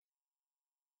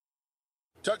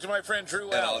Talk to my friend Drew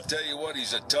And Allen. I'll tell you what,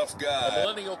 he's a tough guy. A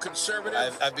millennial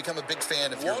conservative. I've become a big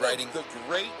fan of your writing. One of the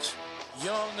great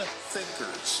young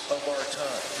thinkers of our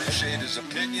time. Appreciate his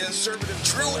opinions. Conservative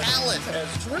Drew Allen.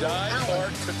 As die-hard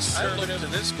conservative. I look to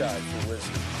this guy for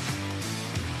wisdom.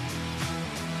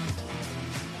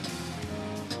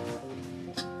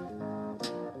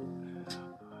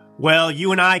 Well,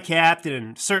 you and I, Captain,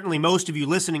 and certainly most of you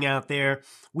listening out there,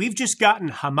 we've just gotten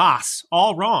Hamas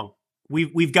all wrong.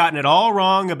 We've gotten it all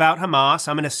wrong about Hamas.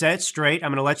 I'm going to set it straight. I'm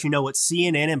going to let you know what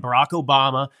CNN and Barack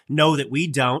Obama know that we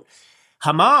don't.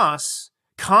 Hamas,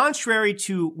 contrary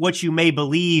to what you may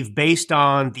believe based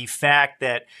on the fact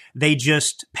that they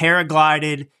just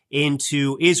paraglided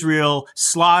into Israel,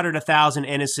 slaughtered 1,000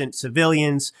 innocent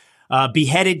civilians,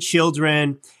 beheaded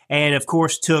children, and of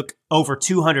course took over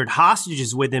 200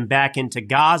 hostages with them back into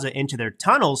Gaza, into their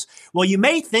tunnels. Well, you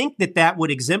may think that that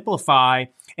would exemplify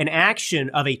an action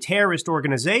of a terrorist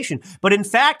organization, but in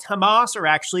fact, Hamas are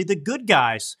actually the good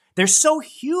guys. They're so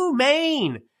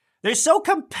humane. They're so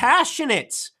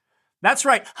compassionate. That's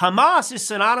right. Hamas is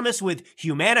synonymous with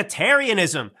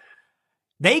humanitarianism.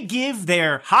 They give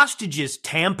their hostages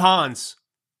tampons.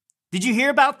 Did you hear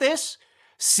about this?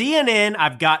 CNN,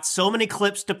 I've got so many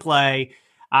clips to play.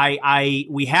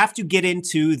 We have to get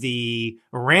into the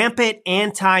rampant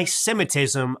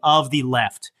anti-Semitism of the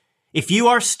left. If you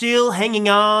are still hanging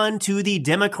on to the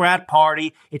Democrat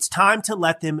Party, it's time to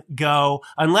let them go,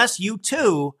 unless you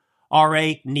too are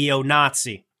a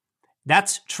neo-Nazi.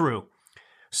 That's true.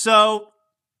 So,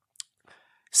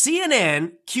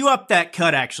 CNN, cue up that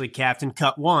cut actually, Captain,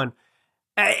 cut one.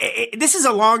 This is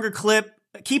a longer clip.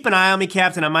 Keep an eye on me,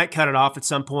 Captain. I might cut it off at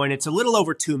some point. It's a little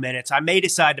over 2 minutes. I may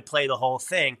decide to play the whole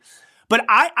thing. But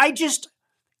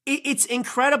it's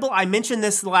incredible. I mentioned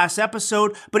this in the last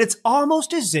episode, but it's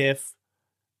almost as if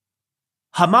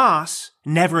Hamas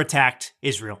never attacked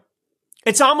Israel.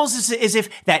 It's almost as if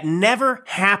that never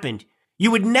happened.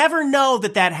 You would never know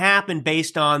that that happened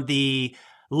based on the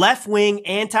left-wing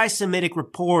anti-Semitic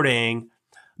reporting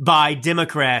by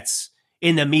Democrats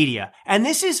in the media. And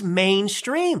this is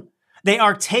mainstream. They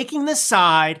are taking the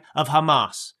side of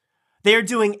Hamas. They are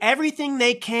doing everything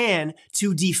they can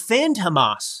to defend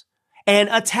Hamas and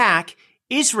attack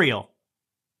Israel.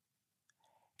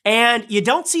 And you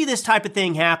don't see this type of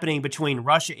thing happening between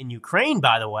Russia and Ukraine,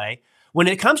 by the way. When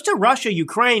it comes to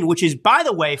Russia-Ukraine, which is, by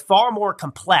the way, far more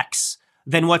complex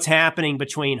than what's happening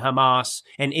between Hamas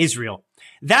and Israel,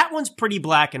 that one's pretty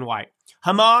black and white.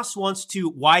 Hamas wants to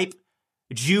wipe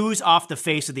Jews off the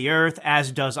face of the earth,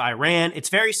 as does Iran. It's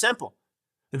very simple.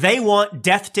 They want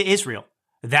death to Israel.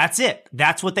 That's it.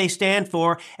 That's what they stand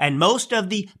for. And most of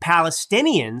the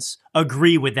Palestinians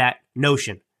agree with that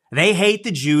notion. They hate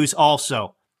the Jews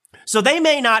also. So they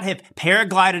may not have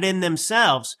paraglided in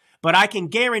themselves, but I can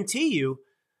guarantee you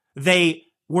they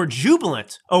were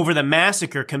jubilant over the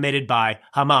massacre committed by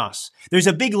Hamas. There's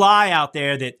a big lie out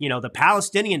there that, the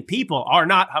Palestinian people are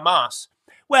not Hamas.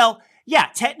 Well, yeah,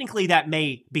 technically that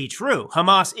may be true.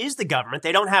 Hamas is the government.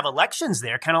 They don't have elections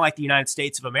there, kind of like the United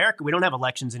States of America. We don't have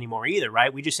elections anymore either,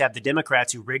 right? We just have the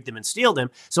Democrats who rigged them and steal them.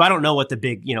 So I don't know what the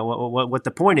big, what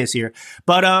the point is here.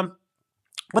 But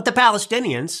the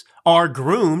Palestinians are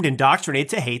groomed, indoctrinated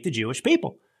to hate the Jewish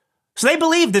people. So they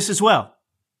believe this as well.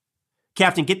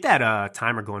 Captain, get that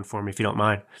timer going for me if you don't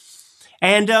mind.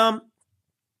 And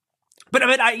but I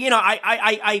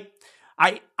mean,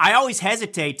 I always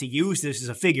hesitate to use this as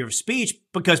a figure of speech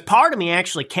because part of me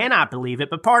actually cannot believe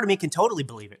it, but part of me can totally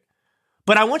believe it.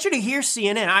 But I want you to hear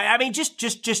CNN. I mean,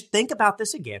 just think about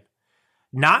this again.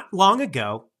 Not long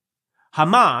ago,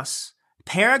 Hamas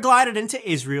paraglided into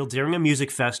Israel during a music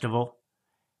festival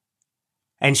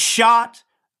and shot,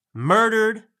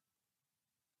 murdered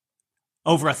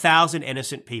over 1,000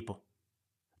 innocent people.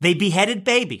 They beheaded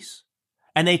babies,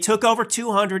 and they took over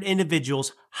 200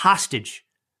 individuals hostage.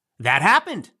 That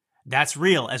happened. That's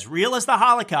real as the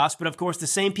Holocaust, but of course the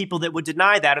same people that would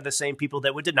deny that are the same people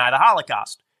that would deny the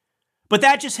Holocaust. But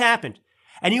that just happened.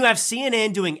 And you have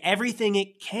CNN doing everything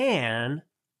it can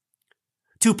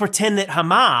to pretend that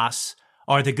Hamas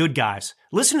are the good guys.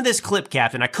 Listen to this clip,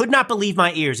 Captain. I could not believe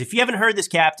my ears. If you haven't heard this,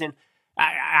 Captain,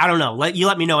 I don't know.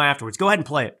 Let me know afterwards. Go ahead and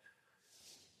play it.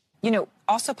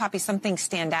 Also, Poppy, some things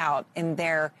stand out in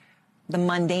the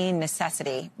mundane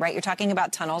necessity, right? You're talking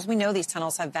about tunnels. We know these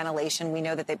tunnels have ventilation. We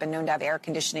know that they've been known to have air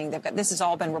conditioning. This has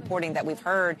all been reporting that we've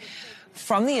heard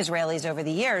from the Israelis over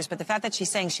the years. But the fact that she's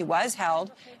saying she was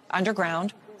held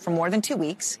underground for more than 2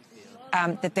 weeks,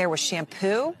 that there was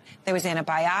shampoo, there was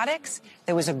antibiotics,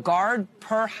 there was a guard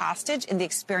per hostage in the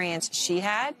experience she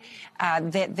had,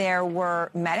 that there were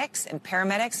medics and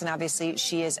paramedics, and obviously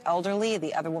she is elderly.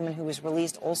 The other woman who was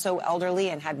released also elderly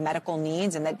and had medical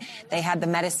needs, and that they had the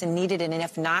medicine needed, and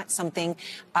if not, something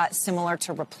similar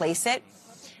to replace it.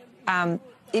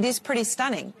 It is pretty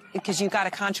stunning because you've got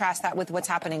to contrast that with what's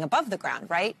happening above the ground,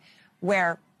 right?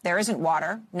 Where there isn't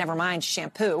water, never mind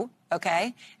shampoo.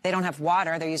 Okay, they don't have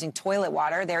water. They're using toilet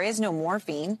water. There is no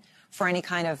morphine for any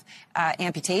kind of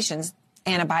amputations.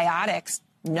 Antibiotics,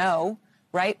 no,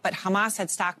 right? But Hamas had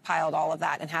stockpiled all of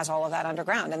that and has all of that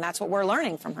underground. And that's what we're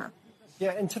learning from her.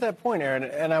 Yeah, and to that point, Aaron,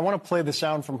 and I want to play the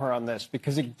sound from her on this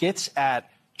because it gets at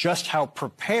just how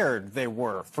prepared they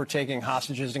were for taking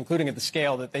hostages, including at the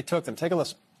scale that they took them. Take a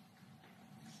listen.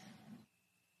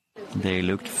 They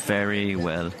looked very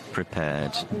well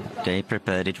prepared. They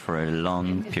prepared it for a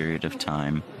long period of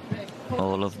time.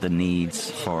 All of the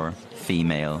needs for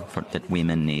that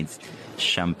women needs,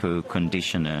 shampoo,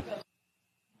 conditioner.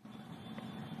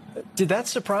 Did that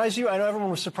surprise you? I know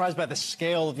everyone was surprised by the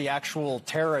scale of the actual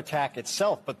terror attack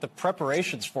itself, but the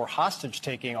preparations for hostage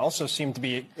taking also seemed to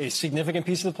be a significant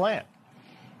piece of the plan.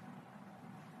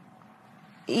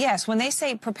 Yes, when they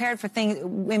say prepared for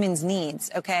women's needs,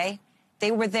 okay?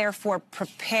 They were therefore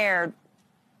prepared.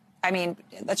 I mean,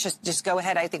 let's just go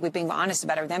ahead. I think we're being honest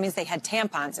about it. That means they had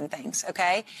tampons and things,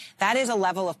 okay? That is a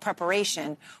level of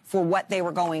preparation for what they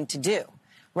were going to do,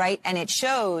 right? And it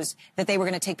shows that they were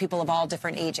going to take people of all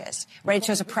different ages, right? It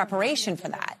shows a preparation for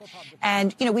that.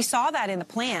 And, you know, we saw that in the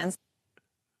plans.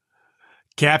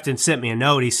 Captain sent me a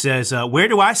note. He says, where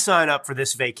do I sign up for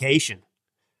this vacation?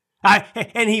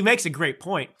 And he makes a great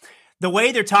point. The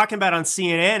way they're talking about on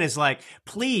CNN is like,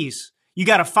 please, you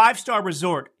got a 5-star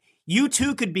resort. You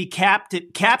too could be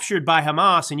captured by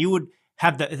Hamas, and you would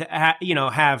have a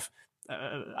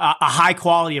high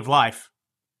quality of life.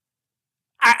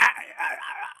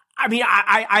 I mean,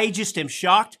 I just am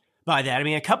shocked by that. I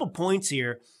mean, a couple points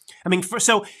here. I mean,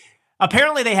 so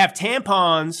apparently they have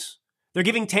tampons. They're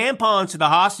giving tampons to the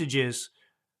hostages,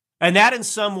 and that in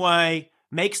some way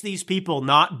makes these people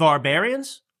not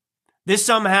barbarians. This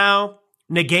somehow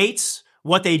negates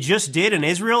what they just did in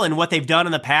Israel and what they've done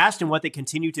in the past and what they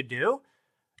continue to do.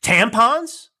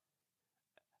 Tampons?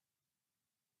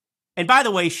 And by the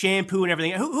way, shampoo and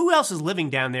everything. Who else is living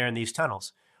down there in these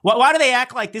tunnels? Why do they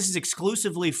act like this is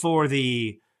exclusively for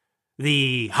the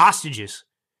hostages?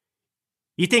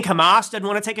 You think Hamas doesn't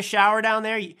want to take a shower down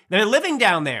there? They're living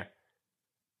down there.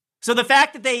 So the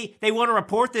fact that they want to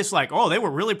report this like, oh, they were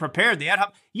really prepared.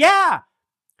 Yeah.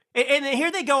 And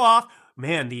here they go off.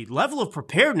 Man, the level of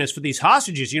preparedness for these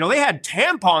hostages, you know, they had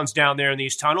tampons down there in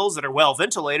these tunnels that are well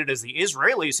ventilated, as the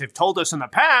Israelis have told us in the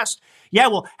past. Yeah,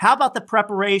 well, how about the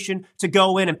preparation to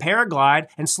go in and paraglide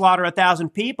and slaughter 1,000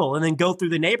 people and then go through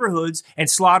the neighborhoods and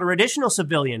slaughter additional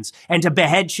civilians and to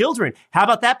behead children? How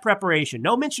about that preparation?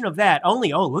 No mention of that.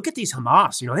 Only, oh, look at these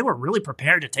Hamas. You know, they were really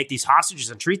prepared to take these hostages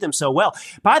and treat them so well.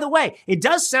 By the way, it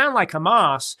does sound like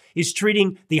Hamas is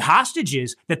treating the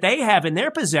hostages that they have in their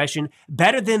possession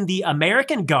better than the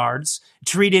American guards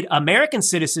treated American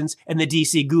citizens in the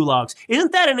DC gulags.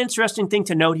 Isn't that an interesting thing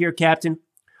to note here, Captain?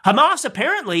 Hamas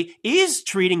apparently is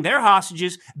treating their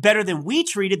hostages better than we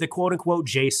treated the quote-unquote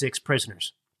J6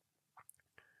 prisoners.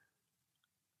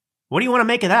 What do you want to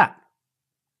make of that?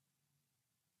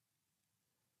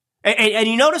 And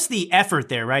you notice the effort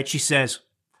there, right? She says,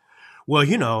 well,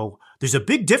 you know, there's a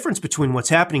big difference between what's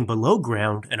happening below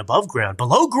ground and above ground.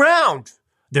 Below ground,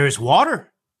 there's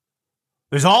water.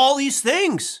 There's all these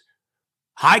things.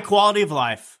 High quality of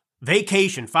life,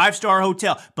 vacation, 5-star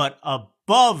hotel. But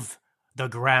above the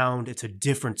ground, it's a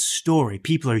different story.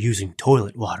 People are using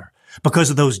toilet water because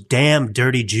of those damn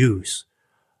dirty Jews.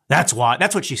 That's why.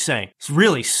 That's what she's saying. It's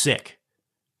really sick.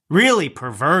 Really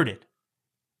perverted.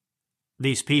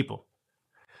 These people.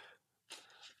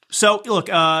 So, look,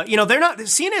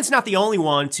 CNN's not the only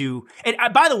one to, and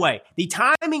by the way, the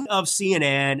timing of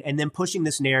CNN and them pushing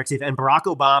this narrative and Barack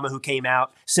Obama, who came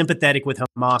out sympathetic with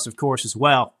Hamas, of course, as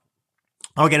well.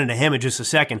 I'll get into him in just a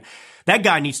second. That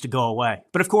guy needs to go away.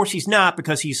 But of course he's not,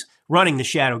 because he's running the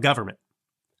shadow government.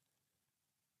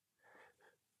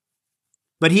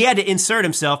 But he had to insert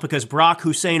himself because Barack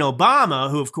Hussein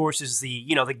Obama, who of course is the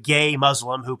gay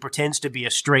Muslim who pretends to be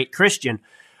a straight Christian,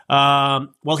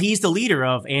 he's the leader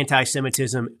of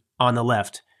anti-Semitism on the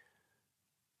left.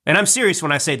 And I'm serious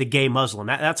when I say the gay Muslim.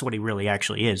 That's what he really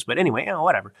actually is. But anyway,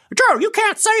 whatever. Joe, you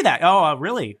can't say that. Oh,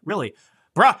 really?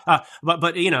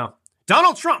 But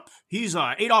Donald Trump, he's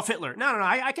Adolf Hitler. No,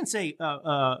 I can say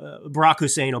Barack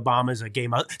Hussein Obama is a gay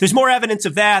Muslim. There's more evidence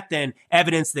of that than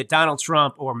evidence that Donald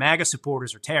Trump or MAGA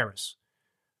supporters are terrorists.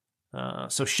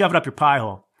 So shove it up your pie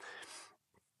hole.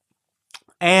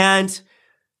 And,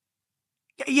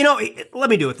 let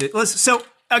me do it. So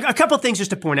a couple of things just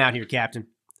to point out here, Captain.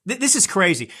 This is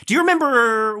crazy. Do you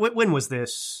remember, when was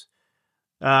this?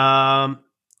 I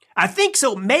think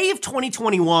so. May of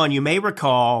 2021, you may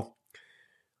recall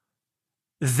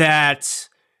that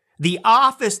the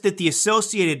office that the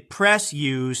Associated Press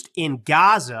used in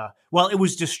Gaza, well, it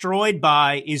was destroyed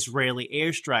by Israeli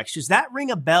airstrikes. Does that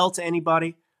ring a bell to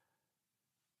anybody?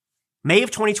 May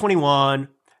of 2021,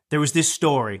 there was this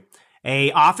story.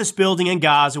 A office building in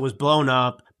Gaza was blown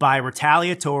up by a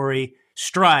retaliatory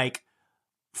strike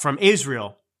from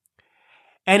Israel.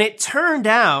 And it turned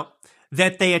out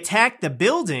that they attacked the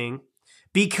building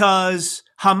because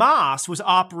Hamas was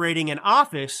operating an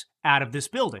office out of this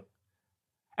building.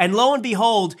 And lo and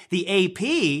behold, the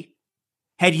AP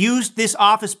had used this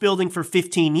office building for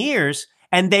 15 years,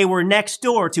 and they were next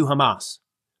door to Hamas.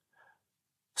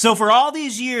 So for all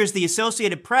these years, the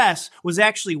Associated Press was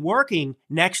actually working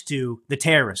next to the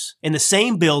terrorists in the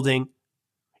same building,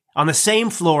 on the same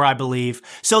floor, I believe.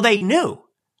 So they knew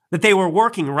that they were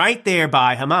working right there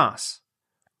by Hamas.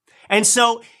 And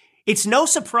so it's no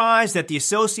surprise that the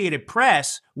Associated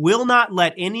Press will not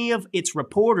let any of its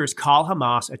reporters call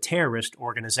Hamas a terrorist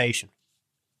organization.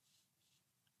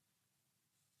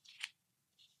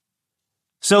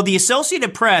 So the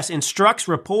Associated Press instructs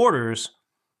reporters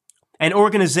and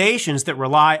organizations that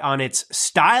rely on its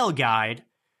style guide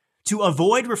to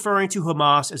avoid referring to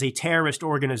Hamas as a terrorist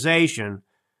organization.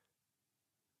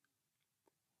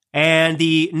 And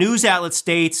the news outlet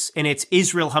states in its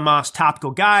Israel-Hamas topical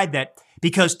guide that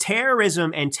because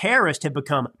terrorism and terrorists have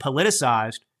become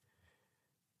politicized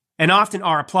and often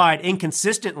are applied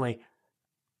inconsistently,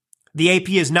 the AP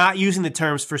is not using the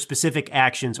terms for specific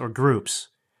actions or groups.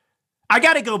 I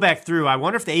got to go back through. I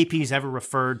wonder if the AP has ever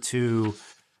referred to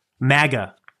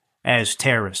MAGA as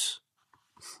terrorists.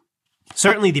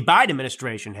 Certainly the Biden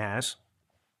administration has.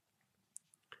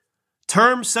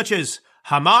 Terms such as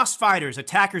Hamas fighters,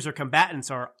 attackers, or combatants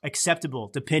are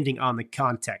acceptable depending on the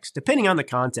context.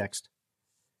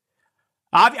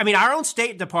 I mean, our own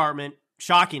State Department,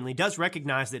 shockingly, does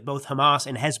recognize that both Hamas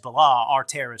and Hezbollah are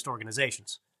terrorist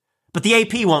organizations. But the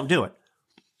AP won't do it.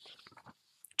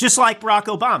 Just like Barack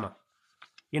Obama.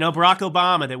 Barack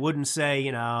Obama that wouldn't say,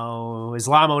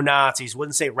 Islamo-Nazis,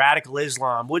 wouldn't say radical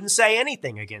Islam, wouldn't say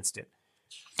anything against it.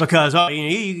 Because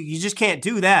you just can't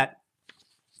do that.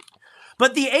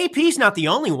 But the AP's not the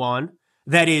only one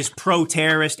that is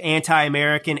pro-terrorist,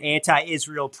 anti-American,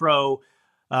 anti-Israel, pro-Hamas,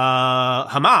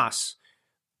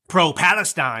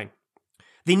 pro-Palestine.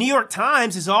 The New York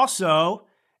Times is also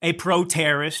a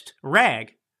pro-terrorist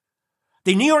rag.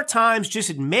 The New York Times just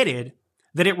admitted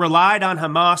that it relied on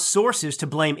Hamas sources to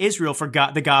blame Israel for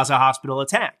the Gaza hospital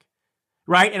attack,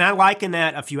 right? And I likened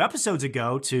that a few episodes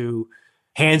ago to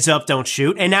hands up, don't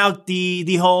shoot. And now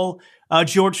the whole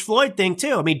George Floyd thing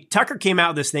too. I mean, Tucker came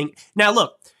out with this thing. Now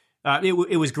look,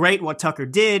 it was great what Tucker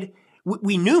did.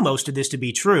 We knew most of this to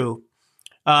be true.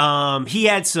 He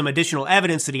had some additional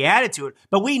evidence that he added to it,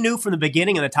 but we knew from the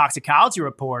beginning of the toxicology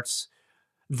reports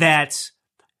that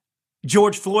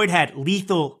George Floyd had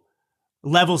lethal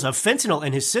levels of fentanyl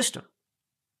in his system.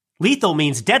 Lethal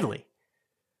means deadly.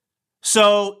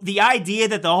 So the idea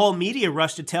that the whole media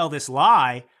rushed to tell this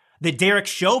lie, that Derek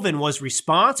Chauvin was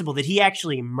responsible, that he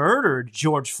actually murdered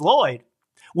George Floyd,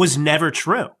 was never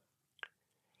true.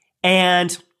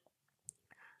 And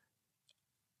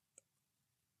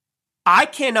I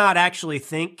cannot actually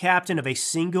think, Captain, of a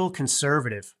single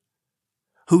conservative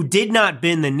who did not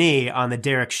bend the knee on the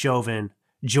Derek Chauvin,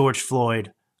 George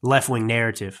Floyd left-wing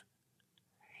narrative.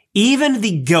 Even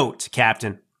the GOAT,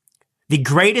 Captain, the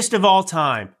greatest of all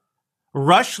time,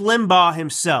 Rush Limbaugh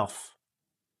himself,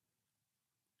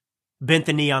 bent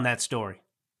the knee on that story.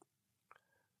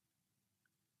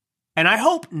 And I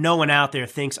hope no one out there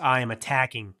thinks I am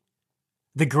attacking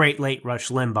the great late Rush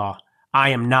Limbaugh. I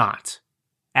am not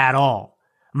at all.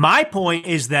 My point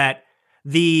is that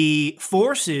the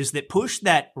forces that pushed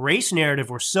that race narrative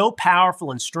were so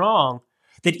powerful and strong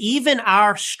that even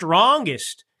our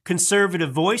strongest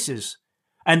conservative voices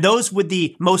and those with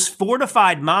the most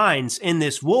fortified minds in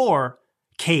this war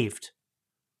caved.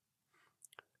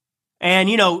 And,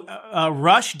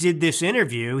 Rush did this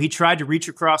interview. He tried to reach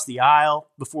across the aisle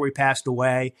before he passed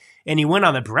away, and he went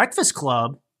on the Breakfast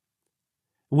Club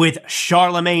with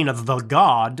Charlemagne the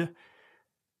God,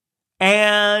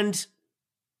 and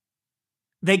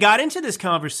they got into this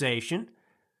conversation.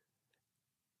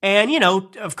 And,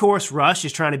 of course, Rush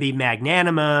is trying to be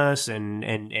magnanimous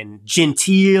and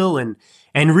genteel and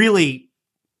really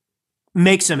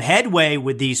make some headway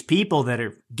with these people that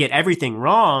get everything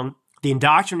wrong. the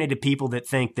indoctrinated people that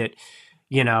think that,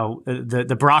 you know,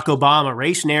 the Barack Obama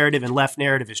race narrative and left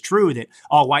narrative is true, that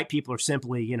all white people are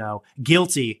simply, you know,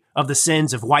 guilty of the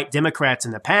sins of white Democrats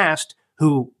in the past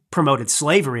who promoted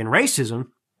slavery and racism.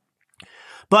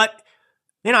 But,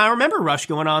 you know, I remember Rush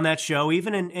going on that show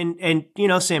even and you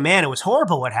know, saying, man, it was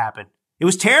horrible what happened. It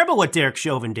was terrible what Derek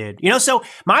Chauvin did. You know, so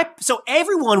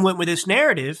everyone went with this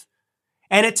narrative,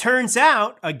 and it turns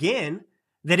out, again,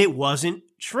 that it wasn't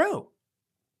true.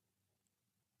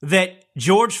 That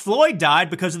George Floyd died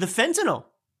because of the fentanyl.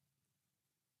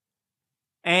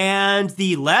 And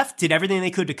the left did everything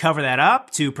they could to cover that up,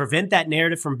 to prevent that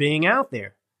narrative from being out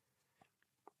there.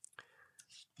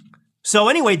 So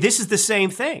anyway, this is the same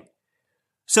thing.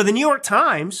 So the New York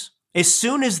Times, as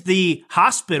soon as the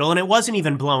hospital, and it wasn't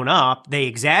even blown up, they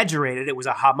exaggerated. It was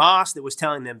a Hamas that was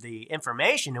telling them the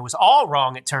information. It was all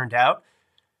wrong, it turned out.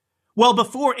 Well,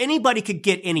 before anybody could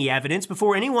get any evidence,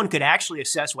 before anyone could actually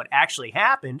assess what actually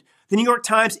happened, the New York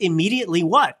Times immediately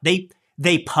what?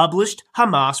 They published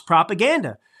Hamas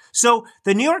propaganda. So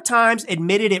the New York Times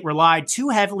admitted it relied too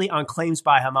heavily on claims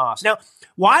by Hamas. Now,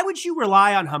 why would you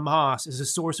rely on Hamas as a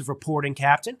source of reporting,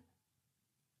 Captain?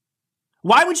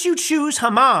 Why would you choose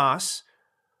Hamas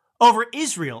over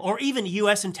Israel or even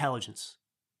U.S. intelligence?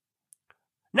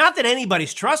 Not that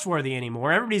anybody's trustworthy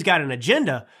anymore. Everybody's got an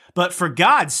agenda. But for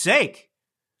God's sake,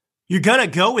 you're going to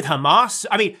go with Hamas?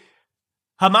 I mean,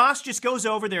 Hamas just goes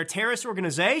over their terrorist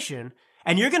organization,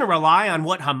 and you're going to rely on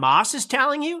what Hamas is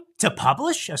telling you to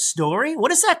publish a story? What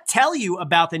does that tell you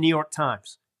about the New York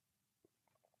Times?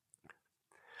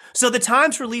 So the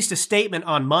Times released a statement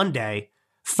on Monday,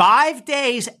 5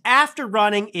 days after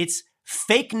running its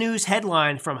fake news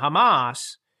headline from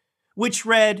Hamas, which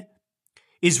read,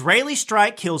 Israeli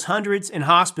strike kills hundreds in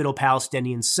hospital,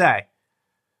 Palestinians say.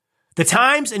 The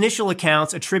Times' initial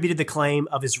accounts attributed the claim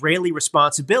of Israeli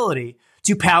responsibility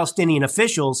to Palestinian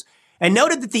officials and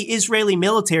noted that the Israeli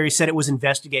military said it was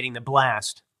investigating the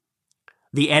blast.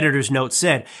 The editor's note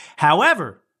said,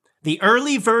 however, the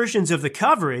early versions of the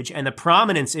coverage and the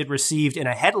prominence it received in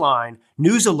a headline,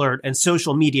 news alert, and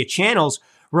social media channels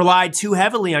relied too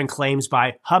heavily on claims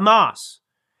by Hamas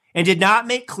and did not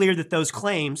make clear that those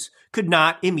claims could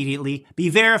not immediately be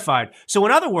verified. So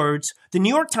in other words, the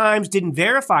New York Times didn't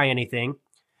verify anything.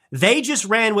 They just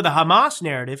ran with a Hamas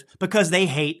narrative because they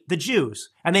hate the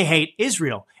Jews and they hate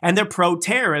Israel and they're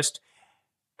pro-terrorist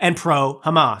and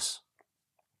pro-Hamas.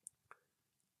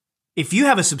 If you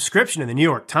have a subscription to the New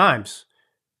York Times,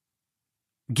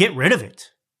 get rid of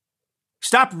it.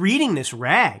 Stop reading this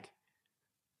rag.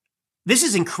 This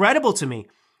is incredible to me.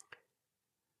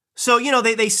 So, you know,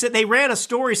 they ran a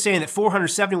story saying that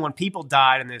 471 people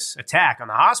died in this attack on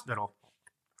the hospital,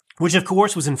 which of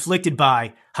course was inflicted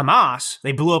by Hamas.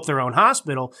 They blew up their own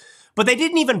hospital, but they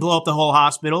didn't even blow up the whole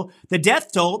hospital. The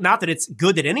death toll, not that it's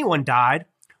good that anyone died,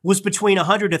 was between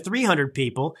 100 to 300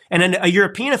 people, and a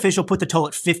European official put the toll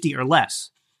at 50 or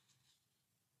less.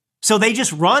 So they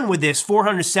just run with this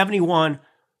 471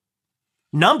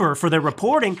 number for their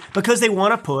reporting because they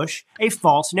want to push a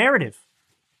false narrative.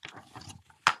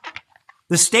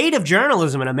 The state of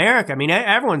journalism in America, I mean,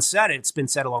 everyone said it, it's been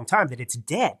said a long time, that it's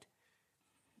dead.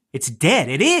 It's dead.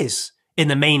 It is in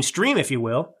the mainstream, if you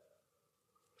will.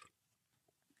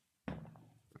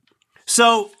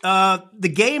 So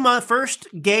the first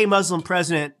gay Muslim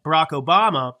president, Barack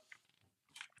Obama,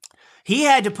 he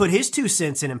had to put his 2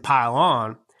 cents in and pile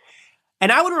on.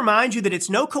 And I would remind you that it's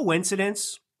no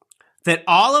coincidence that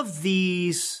all of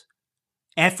these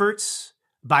efforts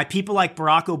by people like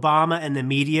Barack Obama and the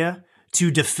media to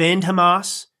defend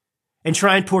Hamas and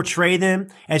try and portray them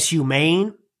as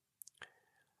humane,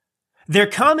 they're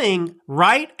coming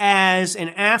right as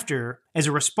and after, as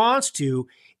a response to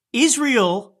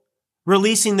Israel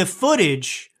releasing the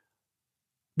footage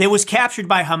that was captured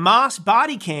by Hamas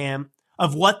body cam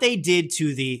of what they did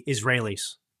to the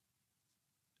Israelis.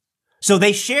 So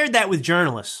they shared that with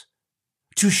journalists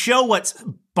to show what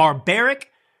barbaric,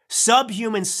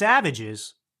 subhuman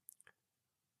savages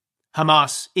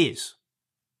Hamas is.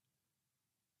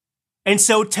 And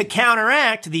so to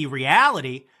counteract the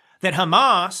reality that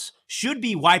Hamas should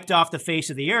be wiped off the face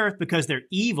of the earth because they're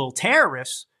evil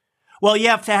terrorists, well, you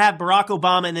have to have Barack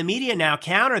Obama and the media now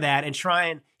counter that and try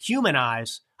and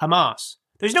humanize Hamas.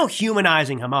 There's no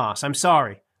humanizing Hamas. I'm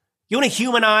sorry. You want to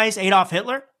humanize Adolf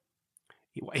Hitler?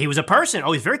 He was a person.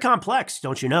 Oh, he's very complex,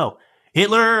 don't you know?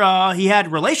 Hitler, he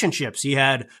had relationships. He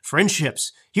had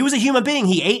friendships. He was a human being.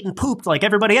 He ate and pooped like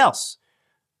everybody else.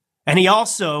 And he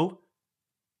also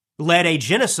led a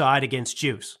genocide against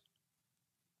Jews.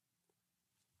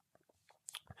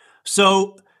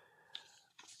 So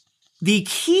the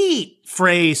key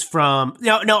phrase from,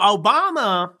 now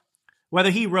Obama whether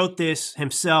he wrote this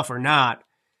himself or not.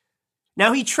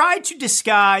 Now, he tried to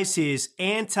disguise his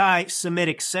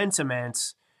anti-Semitic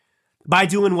sentiments by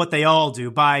doing what they all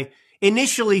do, by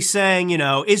initially saying,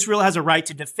 Israel has a right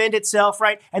to defend itself,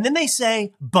 right? And then they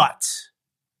say, but,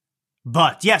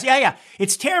 yes, yeah.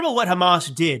 It's terrible what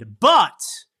Hamas did, but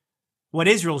what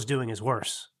Israel's doing is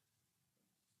worse.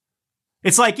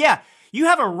 It's like, yeah, you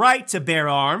have a right to bear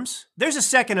arms. There's a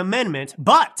Second Amendment,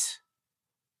 but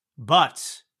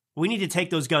we need to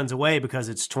take those guns away because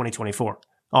it's 2024,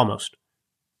 almost.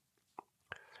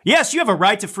 Yes, you have a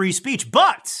right to free speech,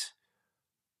 but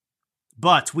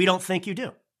we don't think you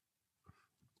do.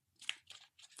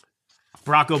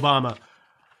 Barack Obama.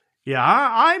 Yeah,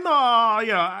 I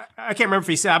can't remember if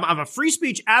he said, I'm a free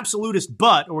speech absolutist,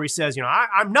 or he says,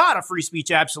 I'm not a free speech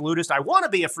absolutist. I want to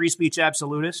be a free speech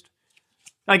absolutist.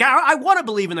 Like, I want to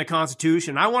believe in the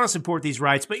Constitution. I want to support these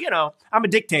rights, but, I'm a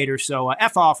dictator, so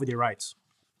F off with your rights.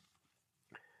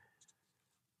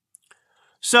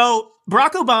 So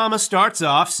Barack Obama starts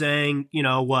off saying,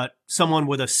 what someone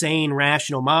with a sane,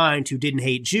 rational mind who didn't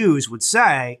hate Jews would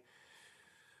say,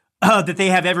 that they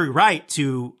have every right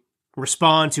to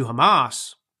respond to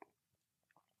Hamas.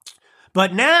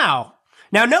 But now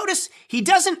notice he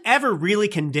doesn't ever really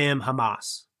condemn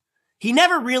Hamas. He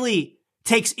never really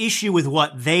takes issue with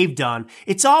what they've done.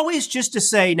 It's always just to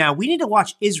say, now we need to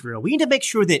watch Israel. We need to make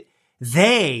sure that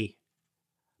they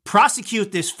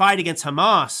prosecute this fight against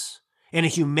Hamas in a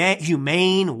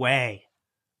humane way.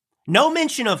 No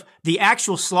mention of the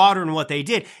actual slaughter and what they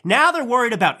did. Now they're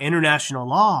worried about international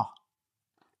law.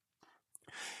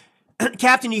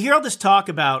 Captain, you hear all this talk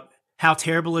about how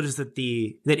terrible it is that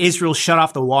Israel shut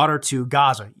off the water to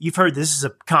Gaza. You've heard this is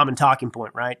a common talking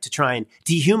point, right? To try and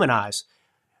dehumanize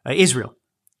Israel.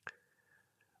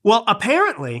 Well,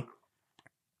 apparently,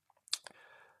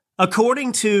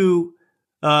 according to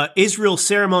Israel's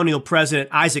ceremonial president,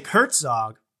 Isaac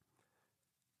Herzog,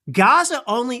 Gaza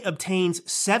only obtains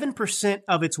 7%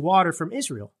 of its water from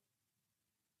Israel.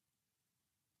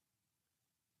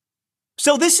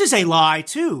 So this is a lie,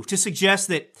 too, to suggest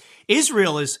that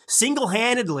Israel is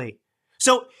single-handedly.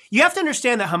 So you have to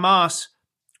understand that Hamas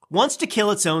wants to kill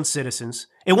its own citizens.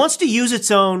 It wants to use its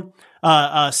own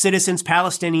citizens,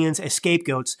 Palestinians, as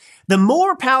scapegoats. The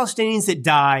more Palestinians that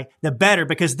die, the better,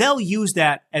 because they'll use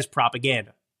that as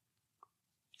propaganda.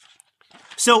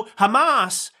 So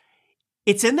Hamas,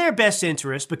 it's in their best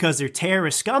interest, because they're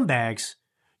terrorist scumbags,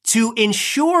 to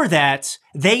ensure that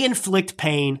they inflict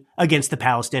pain against the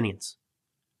Palestinians.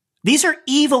 These are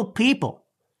evil people.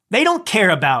 They don't care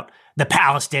about the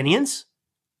Palestinians.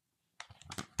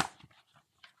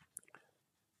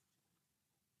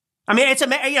 I mean,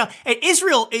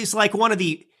 Israel is like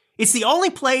it's the only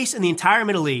place in the entire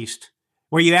Middle East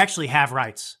where you actually have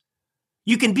rights.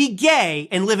 You can be gay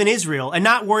and live in Israel and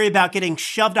not worry about getting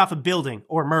shoved off a building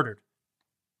or murdered.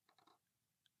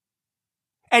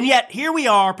 And yet here we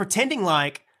are pretending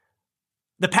like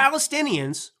the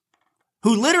Palestinians,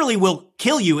 who literally will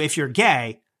kill you if you're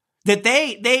gay, that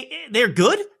they're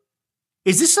good?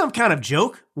 Is this some kind of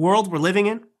joke world we're living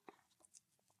in?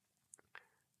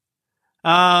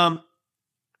 But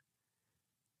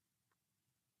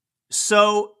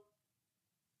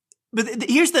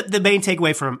here's the main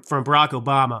takeaway from Barack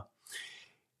Obama.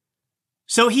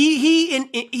 So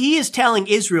he is telling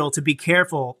Israel to be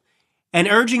careful and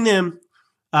urging them.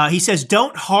 He says,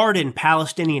 don't harden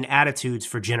Palestinian attitudes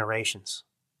for generations.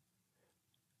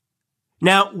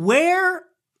 Now, where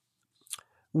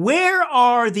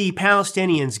are the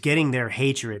Palestinians getting their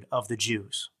hatred of the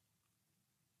Jews?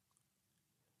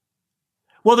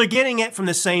 Well, they're getting it from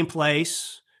the same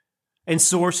place and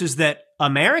sources that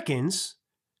Americans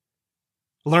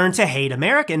learn to hate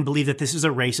America and believe that this is a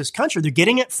racist country. They're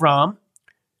getting it from,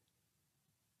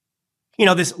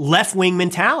 this left-wing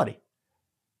mentality.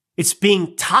 It's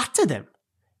being taught to them.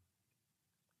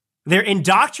 They're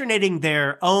indoctrinating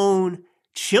their own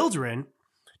children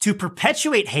to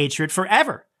perpetuate hatred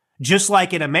forever. Just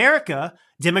like in America,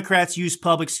 Democrats use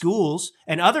public schools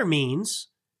and other means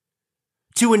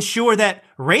to ensure that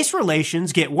race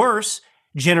relations get worse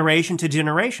generation to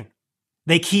generation.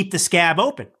 They keep the scab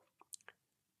open.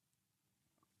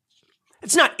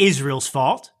 It's not Israel's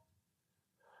fault.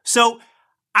 So,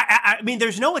 I mean,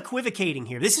 there's no equivocating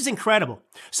here. This is incredible.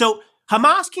 So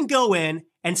Hamas can go in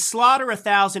and slaughter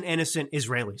 1,000 innocent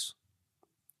Israelis.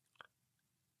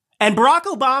 And Barack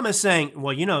Obama is saying,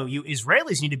 well, you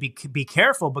Israelis need to be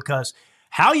careful because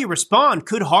how you respond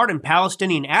could harden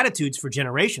Palestinian attitudes for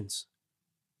generations.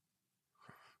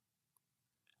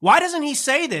 Why doesn't he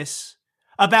say this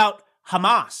about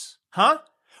Hamas? Huh?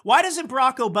 Why doesn't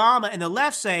Barack Obama and the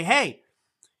left say, hey,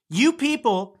 you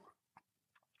people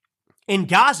in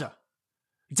Gaza.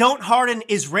 Don't harden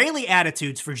Israeli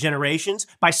attitudes for generations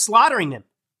by slaughtering them.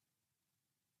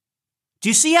 Do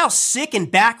you see how sick and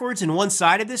backwards and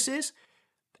one-sided this is?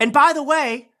 And by the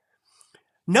way,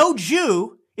 no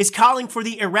Jew is calling for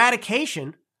the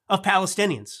eradication of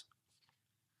Palestinians.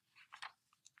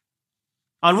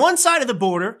 On one side of the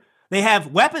border, they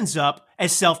have weapons up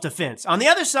as self-defense. On the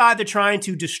other side, they're trying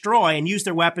to destroy and use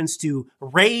their weapons to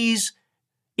raze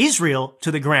Israel to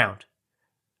the ground.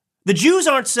 The Jews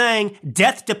aren't saying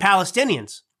death to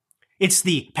Palestinians. It's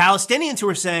the Palestinians who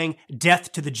are saying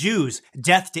death to the Jews,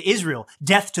 death to Israel,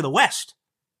 death to the West.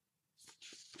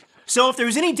 So if there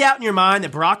was any doubt in your mind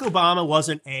that Barack Obama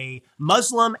wasn't a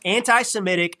Muslim,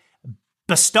 anti-Semitic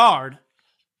bastard,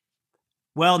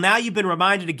 well, now you've been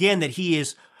reminded again that he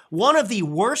is one of the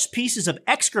worst pieces of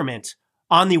excrement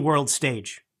on the world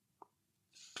stage.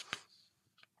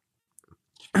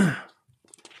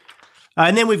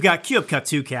 And then we've got Cube Cut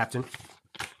 2, Captain.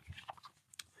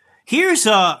 Here's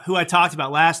who I talked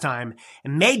about last time,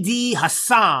 Mehdi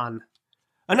Hassan,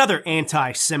 another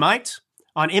anti-Semite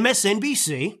on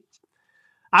MSNBC.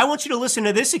 I want you to listen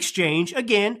to this exchange.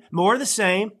 Again, more of the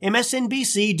same.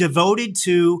 MSNBC devoted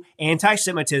to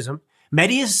anti-Semitism.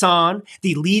 Mehdi Hassan,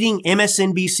 the leading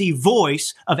MSNBC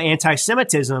voice of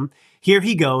anti-Semitism. Here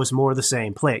he goes, more of the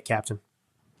same. Play it, Captain.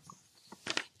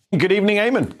 Good evening,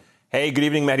 Eamon. Hey, good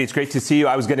evening, Mehdi. It's great to see you.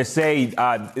 I was going to say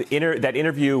that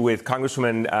interview with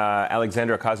Congresswoman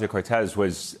Alexandra Ocasio-Cortez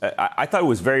was, I thought it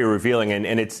was very revealing,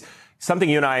 and it's something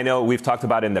you and I know we've talked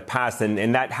about in the past,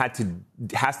 and that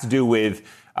has to do with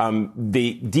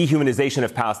the dehumanization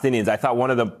of Palestinians. I thought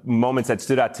one of the moments that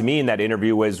stood out to me in that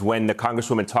interview was when the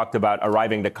Congresswoman talked about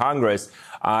arriving to Congress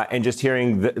and just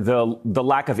hearing the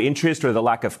lack of interest or the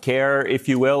lack of care, if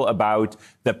you will, about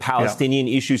the Palestinian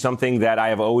issue, something that I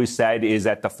have always said is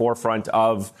at the forefront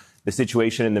of the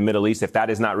situation in the Middle East. If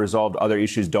that is not resolved, other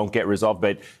issues don't get resolved.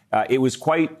 But it was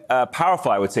quite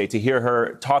powerful, I would say, to hear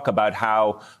her talk about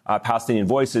how Palestinian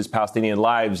voices, Palestinian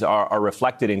lives are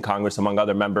reflected in Congress, among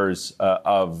other members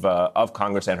of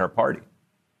Congress and her party.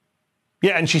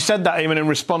 Yeah, and she said that, Eamon, in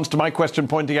response to my question,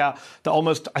 pointing out that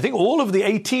almost all of the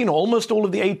 18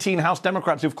 House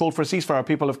Democrats who've called for a ceasefire are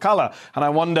people of color. And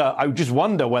I just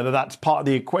wonder whether that's part of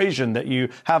the equation, that you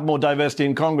have more diversity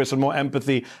in Congress and more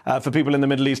empathy for people in the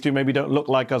Middle East who maybe don't look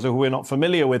like us or who we're not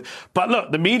familiar with. But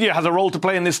look, the media has a role to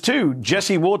play in this too.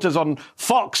 Jesse Waters on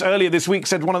Fox earlier this week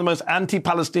said one of the most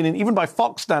anti-Palestinian, even by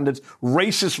Fox standards,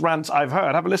 racist rants I've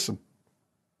heard. Have a listen.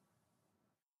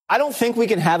 I don't think we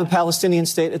can have a Palestinian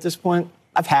state at this point.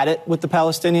 I've had it with the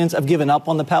Palestinians. I've given up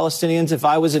on the Palestinians. If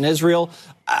I was in Israel,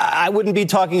 I wouldn't be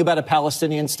talking about a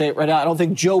Palestinian state right now. I don't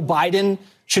think Joe Biden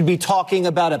should be talking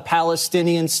about a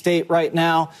Palestinian state right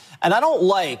now. And I don't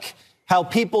like how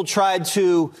people tried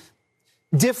to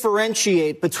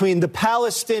differentiate between the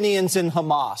Palestinians and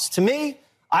Hamas. To me,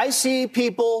 I see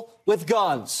people with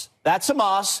guns. That's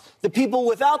Hamas. The people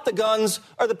without the guns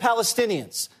are the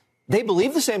Palestinians. They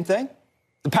believe the same thing.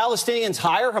 The Palestinians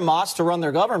hire Hamas to run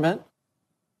their government.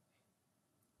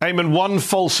 Eamon, one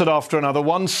falsehood after another,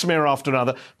 one smear after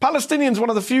another. Palestinians,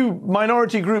 one of the few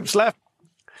minority groups left.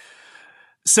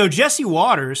 So Jesse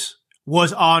Waters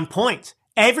was on point.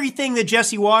 Everything that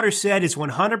Jesse Waters said is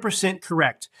 100%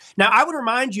 correct. Now, I would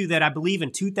remind you that I believe in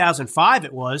 2005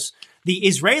 the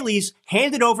Israelis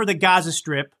handed over the Gaza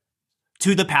Strip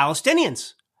to the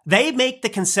Palestinians. They make the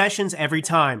concessions every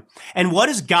time. And what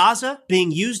is Gaza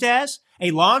being used as? A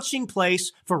launching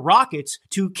place for rockets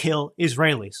to kill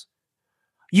Israelis.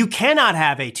 You cannot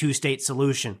have a two-state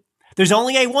solution. There's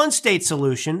only a one-state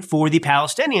solution for the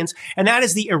Palestinians, and that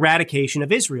is the eradication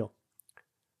of Israel.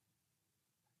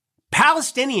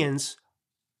 Palestinians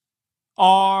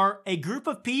are a group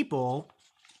of people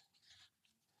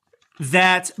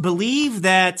that believe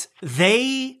that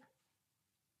that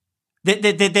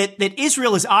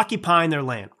Israel is occupying their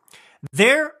land.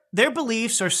 Their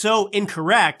beliefs are so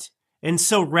incorrect and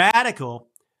so radical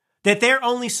that their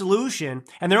only solution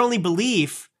and their only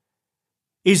belief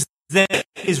is that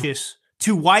is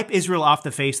to wipe Israel off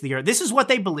the face of the earth. This is what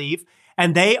they believe,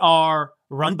 and they are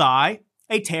run by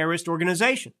a terrorist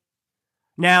organization.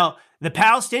 Now, the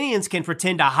Palestinians can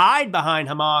pretend to hide behind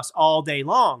Hamas all day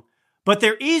long, but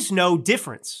there is no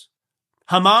difference.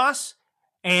 Hamas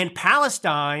and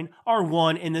Palestine are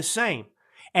one and the same.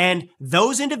 And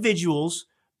those individuals,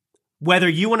 whether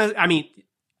you want to,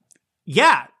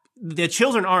 the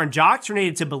children are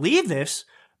indoctrinated to believe this,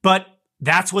 but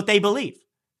that's what they believe.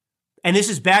 And this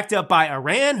is backed up by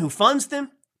Iran, who funds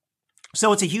them.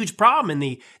 So it's a huge problem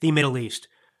in the Middle East.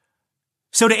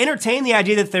 So to entertain the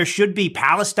idea that there should be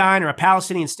Palestine or a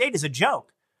Palestinian state is a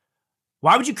joke.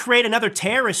 Why would you create another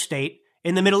terrorist state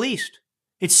in the Middle East.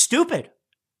 It's stupid.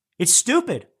 It's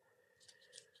stupid.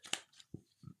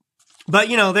 But,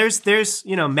 there's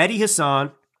Mehdi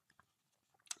Hassan.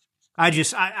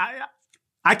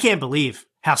 I can't believe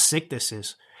how sick this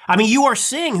is. I mean, you are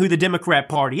seeing who the Democrat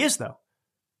Party is, though.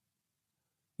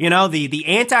 The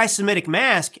anti-Semitic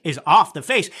mask is off the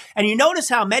face. And you notice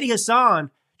how Mehdi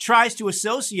Hassan tries to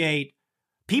associate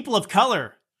people of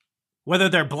color, whether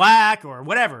they're black or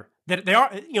whatever, that they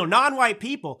are, non-white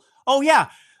people. Oh, yeah,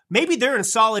 maybe they're in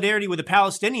solidarity with the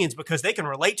Palestinians because they can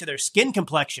relate to their skin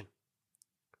complexion.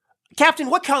 Captain,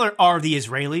 what color are the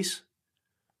Israelis?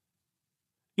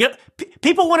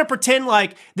 People want to pretend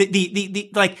like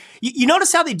you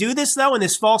notice how they do this though in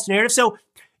this false narrative. So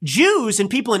Jews and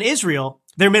people in Israel,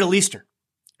 they're Middle Eastern.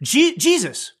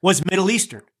 Jesus was Middle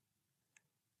Eastern.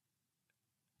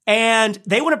 And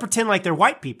they want to pretend like they're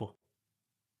white people.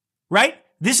 Right?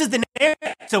 This is the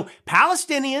narrative. So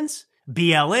Palestinians,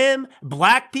 BLM,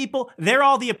 black people, they're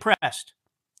all the oppressed.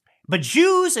 But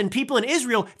Jews and people in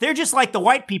Israel, they're just like the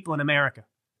white people in America.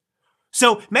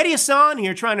 So Mehdi Hassan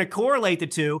here trying to correlate the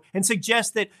two and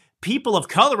suggest that people of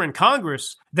color in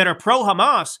Congress that are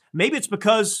pro-Hamas, maybe it's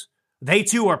because they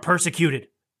too are persecuted.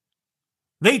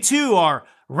 They too are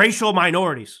racial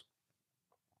minorities.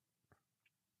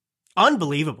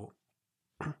 Unbelievable.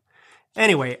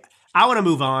 Anyway, I want to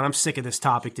move on. I'm sick of this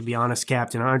topic, to be honest,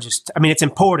 Captain. It's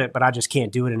important, but I just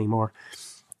can't do it anymore.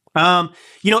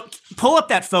 Pull up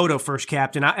that photo first,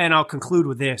 Captain, and I'll conclude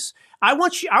with this. I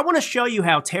want to show you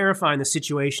how terrifying the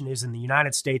situation is in the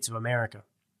United States of America.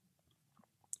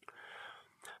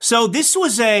 So this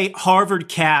was a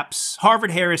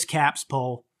Harvard-Harris CAPS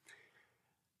poll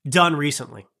done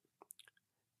recently.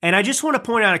 And I just want to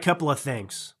point out a couple of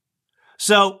things.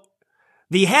 So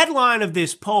the headline of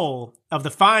this poll, of the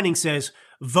finding, says,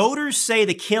 voters say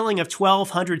the killing of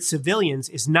 1,200 civilians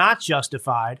is not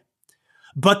justified,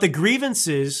 but the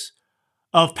grievances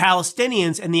of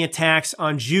Palestinians and the attacks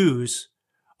on Jews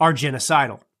are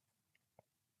genocidal.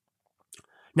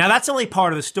 Now, that's only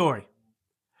part of the story.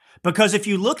 Because if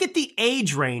you look at the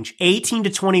age range, 18 to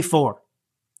 24,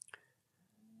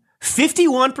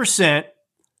 51%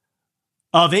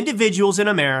 of individuals in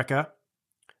America,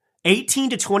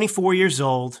 18 to 24 years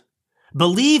old,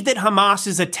 believe that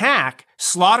Hamas's attack,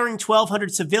 slaughtering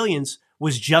 1,200 civilians,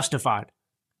 was justified.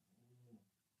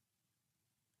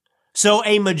 So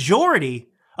a majority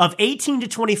of 18 to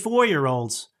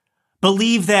 24-year-olds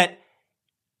believe that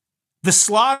the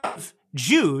slaughter of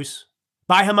Jews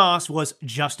by Hamas was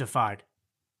justified.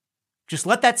 Just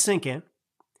let that sink in.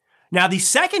 Now, the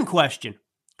second question,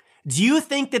 do you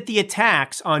think that the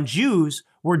attacks on Jews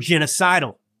were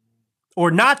genocidal or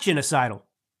not genocidal?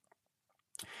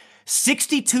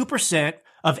 62%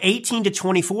 of 18 to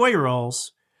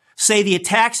 24-year-olds say the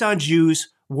attacks on Jews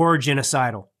were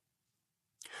genocidal.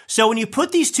 So when you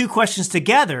put these two questions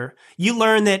together, you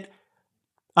learn that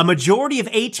a majority of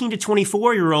 18 to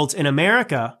 24-year-olds in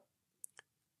America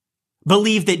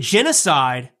believe that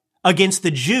genocide against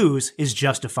the Jews is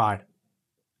justified.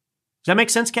 Does that make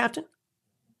sense, Captain?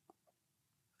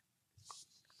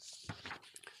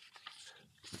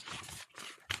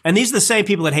 And these are the same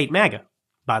people that hate MAGA,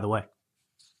 by the way.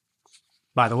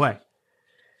 All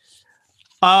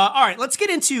right, let's get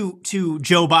into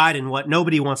Joe Biden, what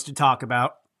nobody wants to talk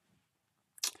about.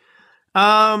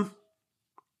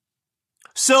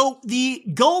 So the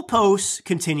goalposts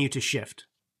continue to shift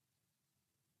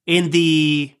in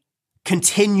the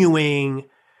continuing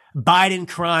Biden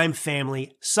crime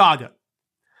family saga.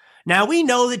 Now, we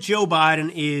know that Joe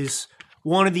Biden is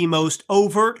one of the most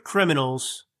overt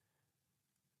criminals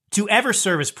to ever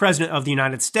serve as president of the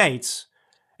United States,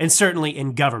 and certainly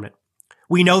in government.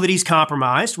 We know that he's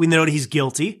compromised. We know that he's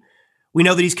guilty. We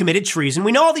know that he's committed treason.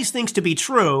 We know all these things to be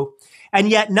true, and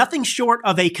yet nothing short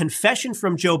of a confession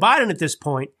from Joe Biden at this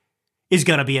point is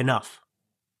going to be enough,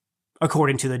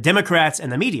 according to the Democrats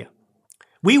and the media.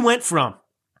 We went from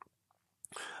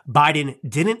Biden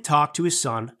didn't talk to his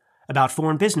son about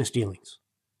foreign business dealings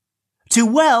to,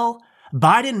 well,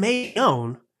 Biden may have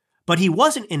known, but he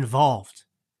wasn't involved.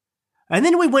 And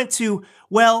then we went to,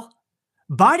 well,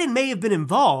 Biden may have been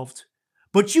involved,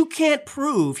 but you can't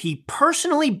prove he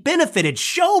personally benefited.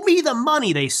 Show me the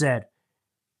money, they said.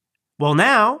 Well,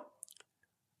 now,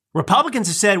 Republicans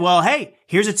have said, well, hey,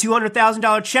 here's a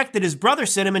 $200,000 check that his brother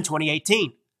sent him in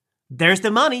 2018. There's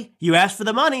the money. You asked for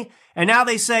the money. And now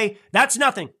they say, that's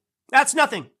nothing. That's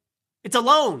nothing. It's a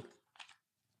loan.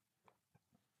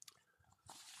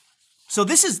 So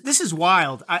this is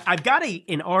wild. I've got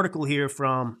an article here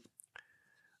from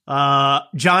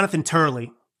Jonathan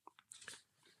Turley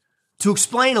to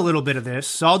explain a little bit of this.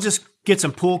 So I'll just get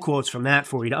some pull quotes from that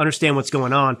for you to understand what's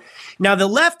going on. Now, the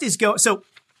left is so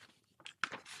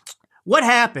what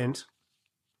happened?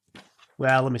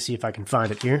 Well, let me see if I can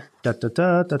find it here.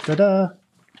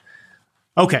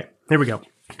 Okay, here we go.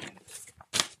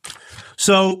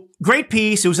 So, great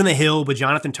piece. It was in The Hill by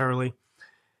Jonathan Turley.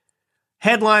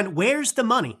 Headline, "Where's the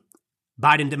money?"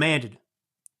 Biden demanded.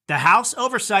 The House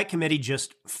Oversight Committee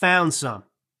just found some.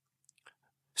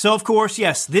 So, of course,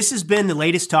 yes, this has been the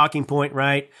latest talking point,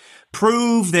 right?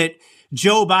 Prove that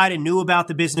Joe Biden knew about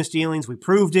the business dealings. We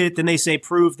proved it. Then they say,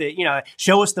 prove that,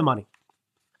 show us the money.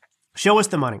 Show us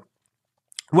the money.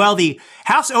 Well, the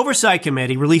House Oversight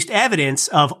Committee released evidence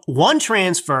of one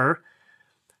transfer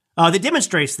that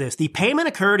demonstrates this. The payment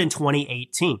occurred in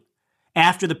 2018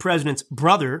 after the president's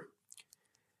brother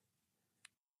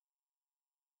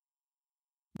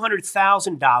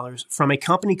 $200,000 from a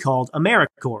company called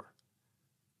AmeriCorps.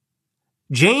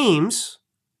 James,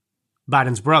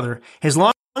 Biden's brother, has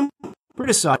long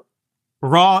criticized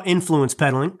raw influence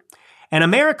peddling, and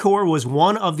AmeriCorps was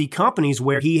one of the companies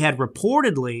where he had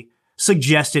reportedly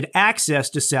suggested access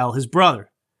to sell his brother.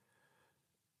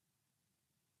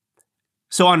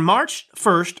 So on March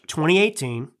 1st,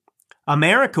 2018,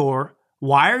 AmeriCorps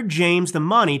wired James the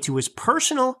money to his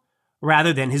personal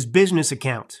rather than his business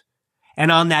account. And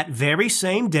on that very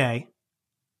same day,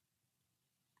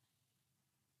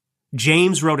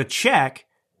 James wrote a check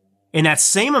in that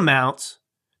same amount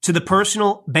to the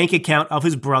personal bank account of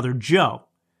his brother Joe,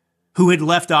 who had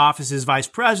left office as vice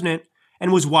president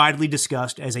and was widely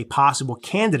discussed as a possible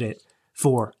candidate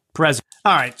for president.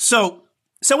 All right, so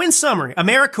in summary,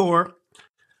 AmeriCorps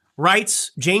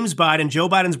writes James Biden, Joe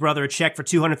Biden's brother, a check for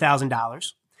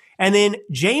 $200,000. And then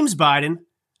James Biden,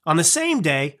 on the same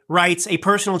day, writes a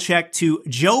personal check to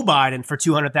Joe Biden for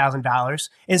 $200,000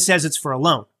 and says it's for a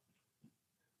loan.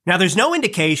 Now, there's no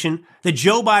indication that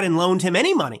Joe Biden loaned him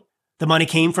any money. The money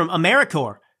came from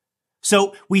AmeriCorps.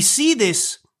 So we see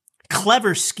this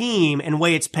clever scheme and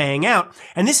way it's paying out.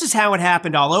 And this is how it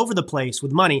happened all over the place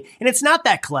with money. And it's not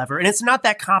that clever and it's not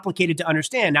that complicated to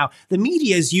understand. Now, the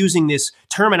media is using this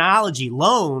terminology,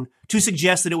 loan, to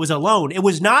suggest that it was a loan. It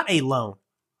was not a loan.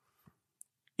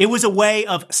 It was a way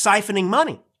of siphoning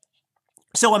money.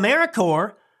 So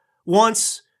AmeriCorps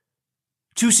wants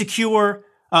to secure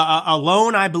a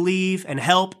loan, I believe, and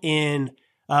help in,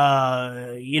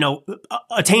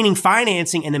 attaining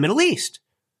financing in the Middle East.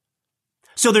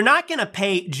 So they're not going to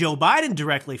pay Joe Biden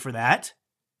directly for that.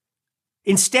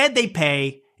 Instead, they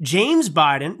pay James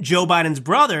Biden, Joe Biden's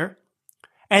brother,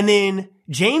 and then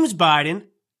James Biden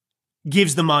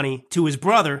gives the money to his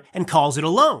brother and calls it a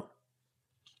loan.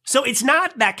 So it's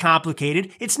not that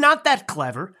complicated. It's not that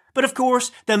clever. But of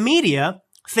course, the media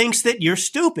thinks that you're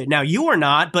stupid. Now, you are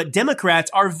not, but Democrats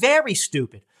are very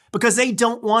stupid because they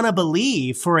don't want to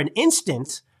believe for an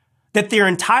instant that their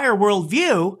entire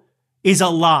worldview is a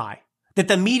lie, that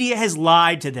the media has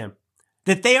lied to them,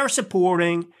 that they are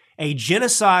supporting a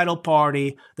genocidal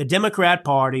party, the Democrat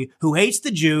Party, who hates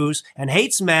the Jews and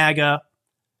hates MAGA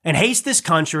and hates this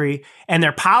country, and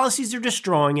their policies are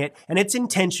destroying it, and it's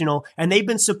intentional, and they've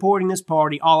been supporting this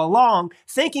party all along,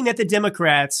 thinking that the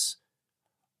Democrats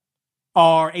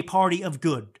are a party of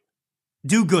good,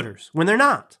 do-gooders, when they're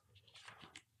not.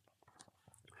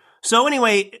 So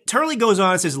anyway, Turley goes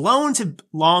on and says, loans have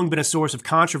long been a source of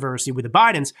controversy with the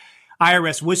Bidens.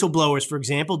 IRS whistleblowers, for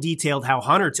example, detailed how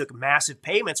Hunter took massive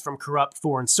payments from corrupt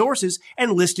foreign sources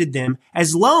and listed them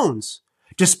as loans,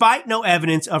 despite no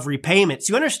evidence of repayment.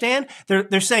 So you understand?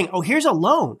 They're saying, oh, here's a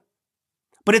loan,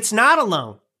 but it's not a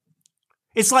loan.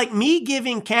 It's like me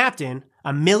giving Captain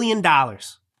 $1 million.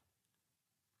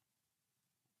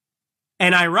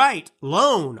 And I write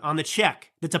loan on the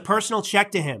check. That's a personal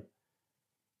check to him.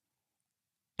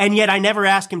 And yet I never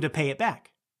ask him to pay it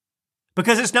back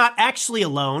because it's not actually a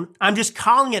loan. I'm just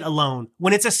calling it a loan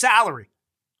when it's a salary.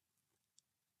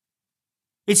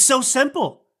 It's so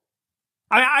simple.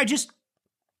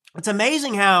 It's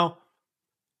amazing how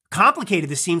complicated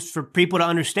this seems for people to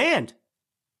understand.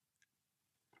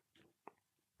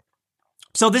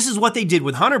 So this is what they did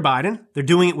with Hunter Biden. They're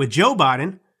doing it with Joe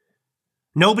Biden.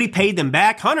 Nobody paid them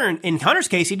back. In Hunter's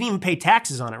case, he didn't even pay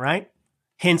taxes on it, right?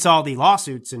 Hence all the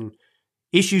lawsuits and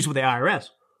issues with the IRS.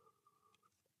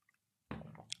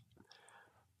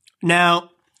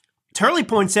 Now, Turley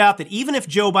points out that even if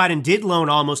Joe Biden did loan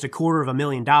almost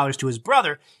 $250,000 to his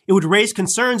brother, it would raise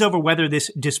concerns over whether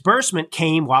this disbursement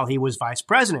came while he was vice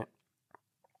president.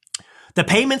 The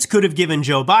payments could have given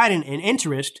Joe Biden an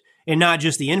interest in not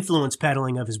just the influence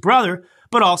peddling of his brother,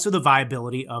 but also the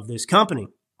viability of this company.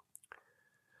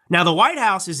 Now, the White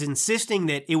House is insisting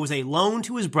that it was a loan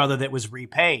to his brother that was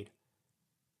repaid.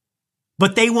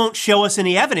 but they won't show us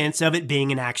any evidence of it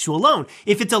being an actual loan.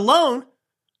 If it's a loan,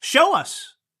 show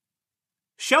us.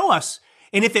 Show us.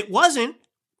 And if it wasn't,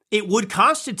 it would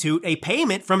constitute a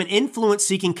payment from an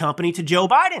influence-seeking company to Joe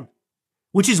Biden,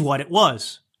 which is what it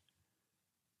was.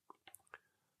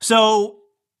 So,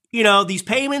 these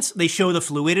payments, they show the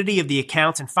fluidity of the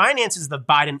accounts and finances of the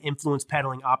Biden influence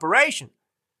peddling operation.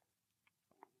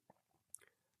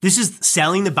 This is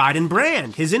selling the Biden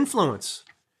brand, his influence.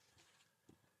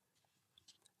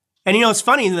 And it's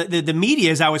funny, the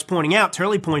media, as I was pointing out,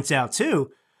 Turley points out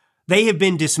too, they have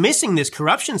been dismissing this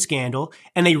corruption scandal,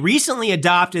 and they recently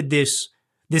adopted this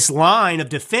line of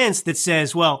defense that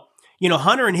says, well,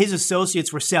 Hunter and his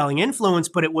associates were selling influence,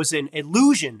 but it was an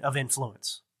illusion of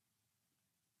influence.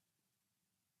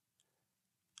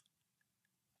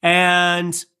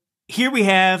 And here we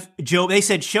have Joe. They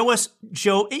said, show us,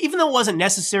 Joe, even though it wasn't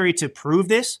necessary to prove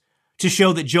this, to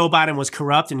show that Joe Biden was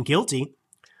corrupt and guilty,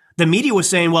 the media was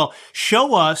saying, well,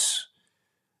 show us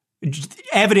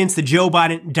evidence that Joe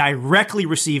Biden directly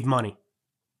received money.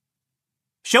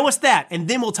 Show us that, and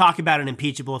then we'll talk about an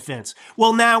impeachable offense.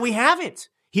 Well, now we have it.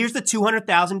 Here's the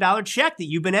 $200,000 check that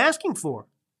you've been asking for.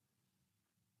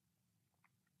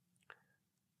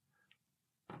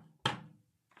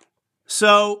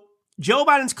 So Joe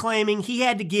Biden's claiming he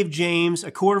had to give James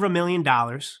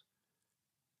 $250,000.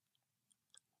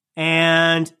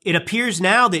 And it appears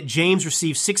now that James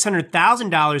received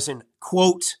 $600,000 in,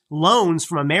 quote, loans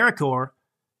from AmeriCorps,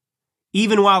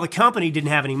 even while the company didn't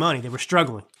have any money. They were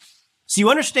struggling. So you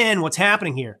understand what's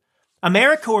happening here.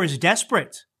 AmeriCorps is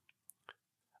desperate.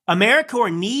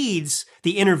 AmeriCorps needs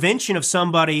the intervention of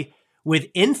somebody with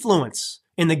influence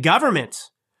in the government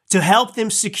to help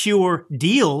them secure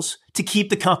deals to keep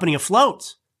the company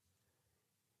afloat.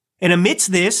 And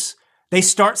amidst this, they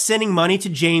start sending money to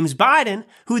James Biden,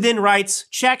 who then writes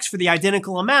checks for the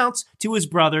identical amounts to his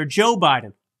brother, Joe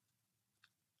Biden.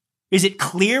 Is it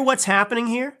clear what's happening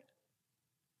here?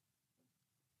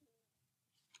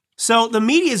 So the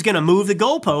media is going to move the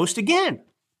goalpost again.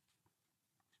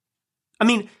 I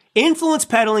mean, influence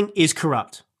peddling is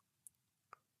corrupt.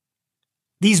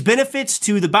 These benefits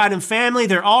to the Biden family,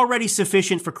 they're already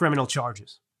sufficient for criminal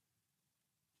charges.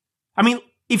 I mean,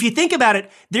 if you think about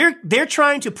it, they're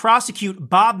trying to prosecute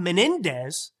Bob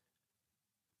Menendez,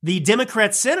 the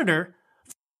Democrat senator.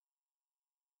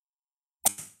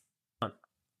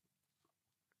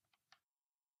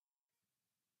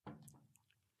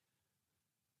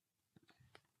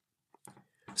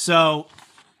 So,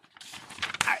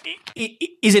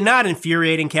 is it not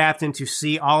infuriating, Captain, to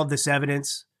see all of this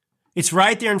evidence? It's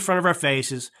right there in front of our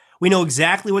faces. We know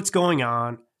exactly what's going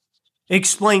on. It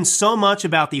explains so much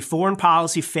about the foreign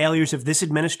policy failures of this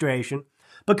administration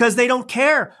because they don't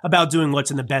care about doing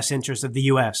what's in the best interest of the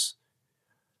U.S.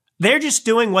 They're just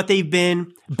doing what they've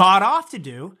been bought off to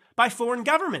do by foreign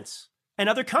governments and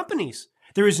other companies.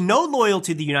 There is no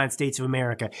loyalty to the United States of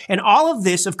America. And all of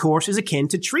this, of course, is akin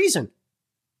to treason.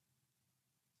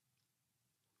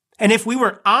 And if we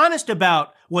were honest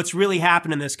about what's really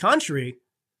happened in this country,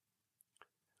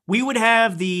 we would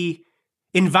have the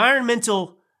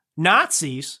environmental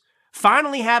Nazis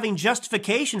finally having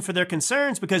justification for their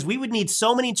concerns because we would need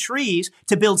so many trees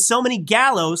to build so many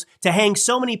gallows to hang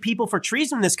so many people for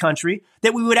treason in this country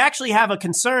that we would actually have a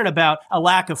concern about a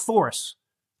lack of force.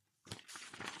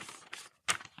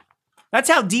 That's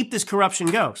how deep this corruption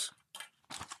goes.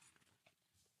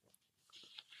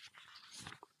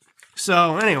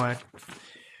 So anyway,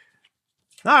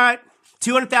 all right,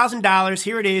 $200,000.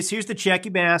 Here it is. Here's the check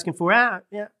you've been asking for.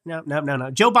 No.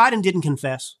 Joe Biden didn't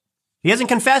confess. He hasn't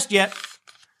confessed yet.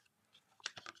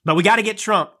 But we got to get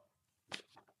Trump.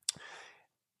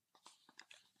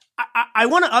 I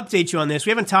want to update you on this. We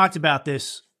haven't talked about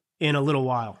this in a little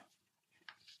while.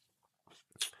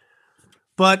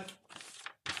 But,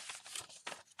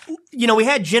 we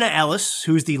had Jenna Ellis,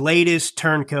 who's the latest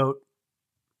turncoat.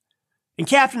 And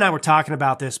Captain and I were talking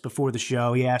about this before the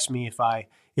show. He asked me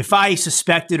if I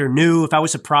suspected or knew, if I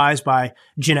was surprised by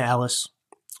Jenna Ellis.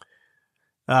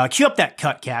 Cue up that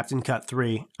cut, Captain, cut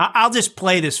 3. I'll just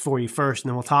play this for you first, and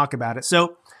then we'll talk about it.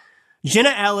 So,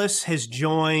 Jenna Ellis has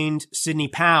joined Sidney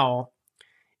Powell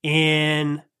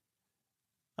in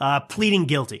pleading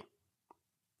guilty,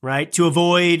 right, to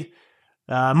avoid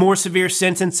more severe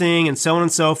sentencing and so on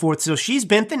and so forth. So she's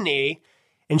bent the knee,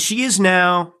 and she is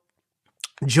now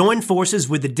joined forces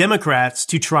with the Democrats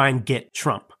to try and get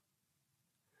Trump.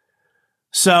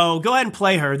 So go ahead and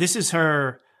play her. This is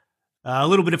her, a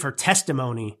little bit of her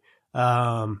testimony.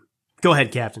 Go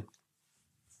ahead, Captain.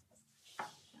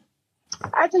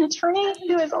 As an attorney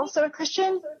who is also a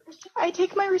Christian, I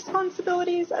take my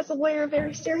responsibilities as a lawyer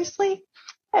very seriously.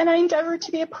 and I endeavor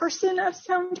to be a person of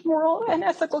sound moral and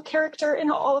ethical character in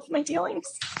all of my dealings.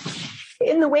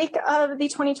 In the wake of the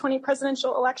 2020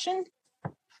 presidential election,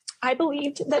 I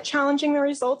believed that challenging the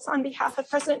results on behalf of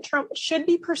President Trump should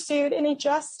be pursued in a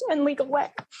just and legal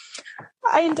way.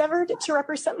 I endeavored to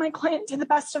represent my client to the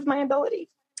best of my ability.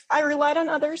 I relied on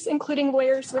others, including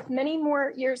lawyers with many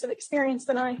more years of experience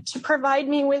than I, to provide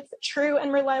me with true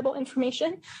and reliable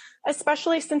information,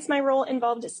 especially since my role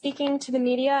involved speaking to the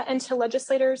media and to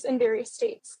legislators in various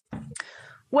states.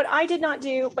 What I did not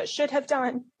do, but should have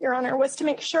done, Your Honor, was to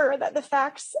make sure that the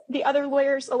facts the other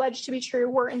lawyers alleged to be true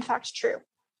were in fact true.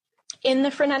 In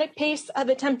the frenetic pace of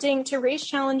attempting to raise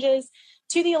challenges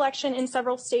to the election in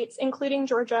several states, including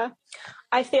Georgia,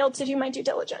 I failed to do my due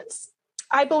diligence.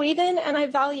 I believe in and I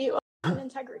value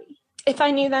integrity. If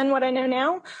I knew then what I know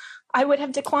now, I would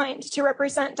have declined to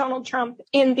represent Donald Trump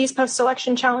in these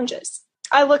post-election challenges.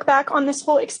 I look back on this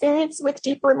whole experience with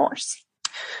deep remorse.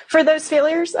 For those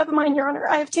failures of mine, Your Honor,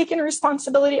 I have taken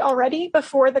responsibility already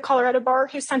before the Colorado bar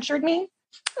who censured me,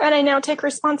 and I now take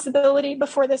responsibility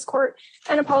before this court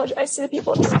and apologize to the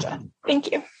people of Georgia.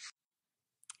 Thank you.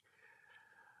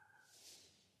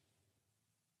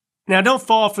 Now, don't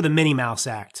fall for the Minnie Mouse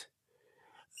act.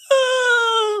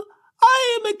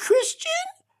 I am a Christian.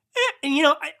 And, you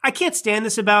know, I can't stand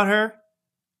this about her.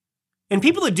 And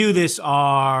people that do this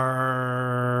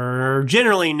are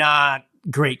generally not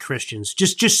great Christians,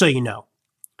 just so you know.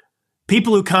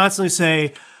 People who constantly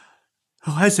say,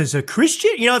 oh, as a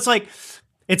Christian? You know, it's like,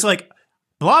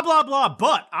 blah, blah, blah,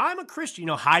 but I'm a Christian, you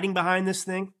know, hiding behind this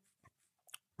thing.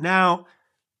 Now,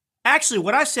 actually,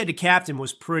 what I said to Captain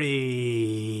was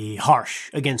pretty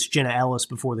harsh against Jenna Ellis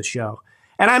before the show.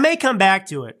 And I may come back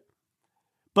to it.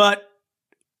 But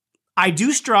I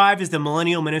do strive as the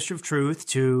millennial minister of truth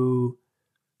to,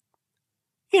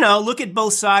 you know, look at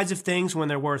both sides of things when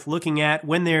they're worth looking at,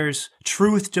 when there's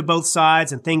truth to both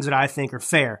sides and things that I think are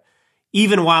fair,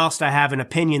 even whilst I have an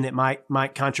opinion that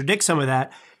might contradict some of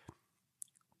that.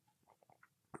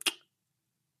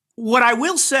 What I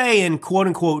will say in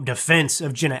quote-unquote defense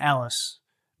of Jenna Ellis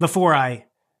before I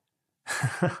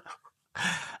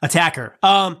attack her,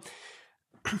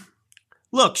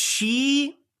 look,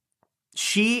 she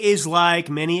is like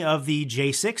many of the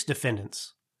J6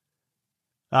 defendants.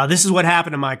 This is what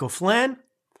happened to Michael Flynn.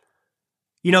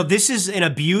 You know, this is an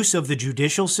abuse of the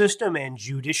judicial system and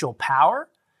judicial power.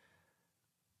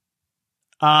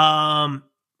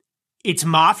 It's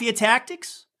mafia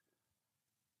tactics.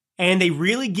 And they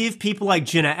really give people like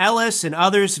Jenna Ellis and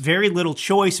others very little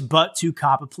choice but to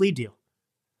cop a plea deal.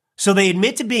 So they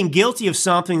admit to being guilty of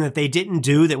something that they didn't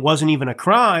do that wasn't even a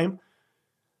crime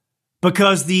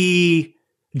because the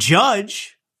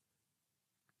judge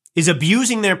is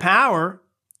abusing their power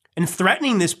and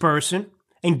threatening this person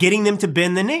and getting them to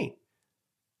bend the knee.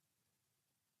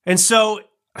 And so,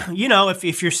 you know,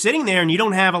 if you're sitting there and you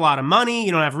don't have a lot of money,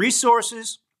 you don't have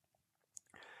resources,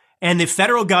 and the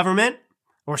federal government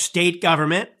or state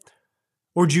government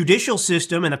or judicial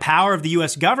system and the power of the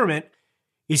U.S. government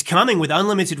is coming with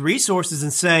unlimited resources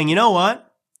and saying, you know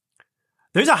what?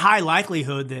 There's a high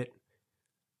likelihood that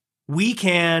we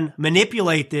can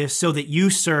manipulate this so that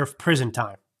you serve prison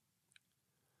time.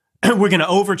 We're going to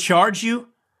overcharge you.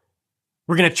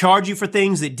 We're going to charge you for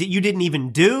things that you didn't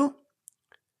even do.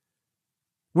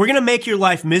 We're going to make your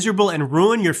life miserable and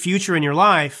ruin your future and your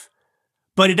life,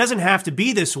 but it doesn't have to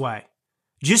be this way.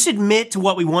 Just admit to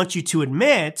what we want you to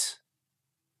admit,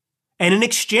 and in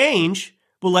exchange,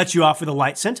 we'll let you off with a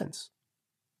light sentence.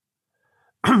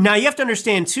 Now, you have to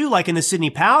understand, too, like in the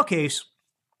Sidney Powell case,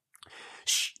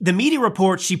 the media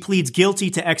reports she pleads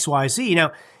guilty to XYZ.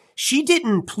 Now, she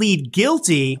didn't plead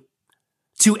guilty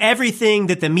to everything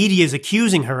that the media is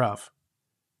accusing her of,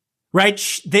 right?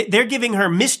 They're giving her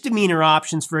misdemeanor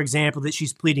options, for example, that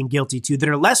she's pleading guilty to that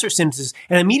are lesser sentences,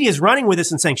 and the media is running with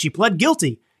this and saying she pled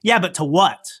guilty. Yeah, but to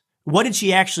what? What did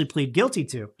she actually plead guilty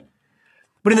to?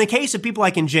 But in the case of people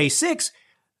like in J6,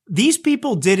 these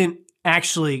people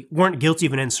weren't guilty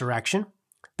of an insurrection.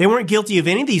 They weren't guilty of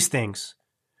any of these things.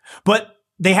 But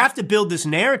they have to build this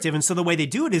narrative. And so the way they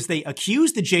do it is they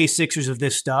accuse the J6ers of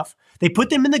this stuff. They put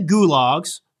them in the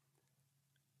gulags.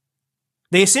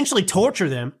 They essentially torture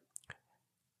them.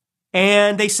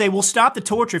 And they say, we'll stop the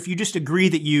torture if you just agree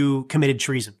that you committed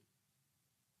treason.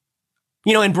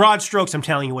 You know, in broad strokes, I'm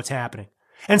telling you what's happening.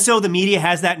 And so the media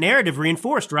has that narrative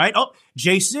reinforced, right? Oh,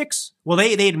 J6, well,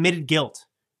 they admitted guilt.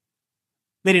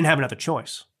 They didn't have another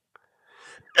choice.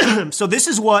 So this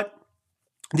is what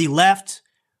the left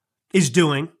is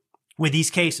doing with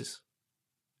these cases.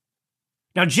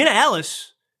 Now, Jenna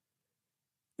Ellis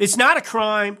It's not a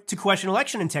crime to question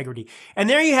election integrity. And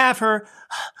there you have her.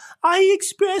 I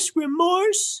express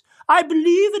remorse. I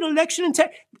believe in election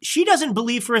integrity. She doesn't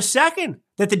believe for a second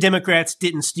that the Democrats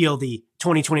didn't steal the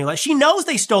 2020 election. She knows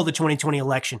they stole the 2020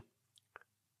 election.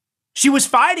 She was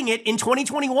fighting it in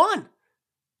 2021,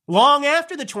 long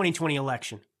after the 2020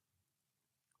 election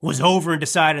was over and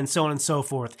decided and so on and so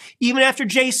forth. Even after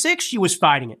J6, she was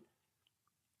fighting it.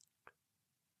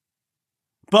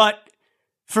 But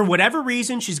for whatever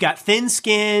reason, she's got thin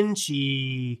skin.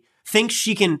 She thinks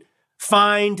she can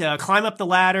climb up the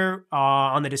ladder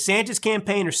on the DeSantis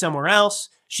campaign or somewhere else.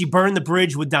 She burned the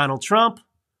bridge with Donald Trump.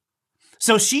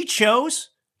 So she chose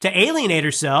to alienate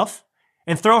herself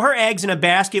and throw her eggs in a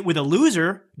basket with a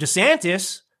loser,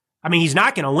 DeSantis. I mean, he's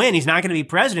not going to win. He's not going to be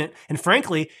president. And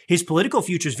frankly, his political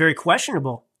future is very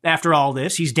questionable after all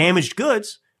this. He's damaged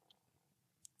goods.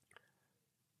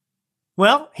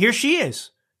 Well, here she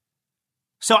is.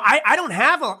 So I don't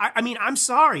have I'm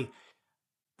sorry.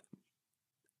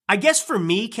 I guess for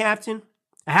me, Captain,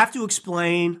 I have to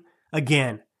explain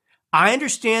again. I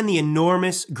understand the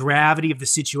enormous gravity of the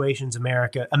situations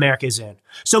America is in.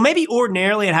 So maybe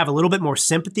ordinarily I'd have a little bit more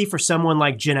sympathy for someone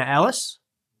like Jenna Ellis,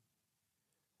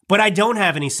 but I don't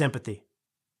have any sympathy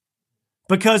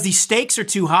because the stakes are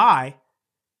too high.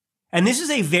 And this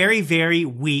is a very, very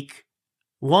weak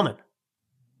woman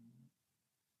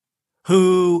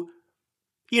who,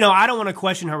 I don't want to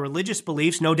question her religious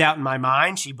beliefs. No doubt in my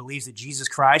mind, she believes that Jesus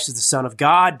Christ is the Son of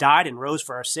God, died and rose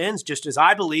for our sins, just as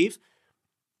I believe.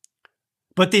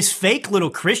 But this fake little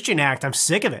Christian act, I'm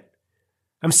sick of it.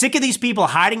 I'm sick of these people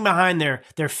hiding behind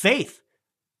their faith.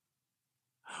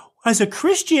 As a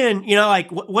Christian,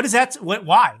 what is that?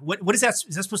 Why? What is that?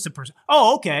 Is that supposed to?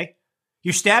 Oh, okay.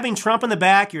 You're stabbing Trump in the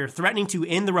back. You're threatening to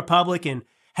end the republic and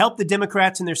help the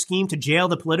Democrats in their scheme to jail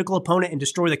the political opponent and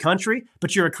destroy the country.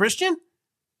 But you're a Christian?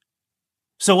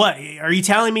 So what? Are you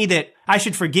telling me that I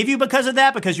should forgive you because of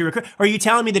that? Because you're or are you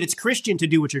telling me that it's Christian to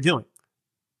do what you're doing?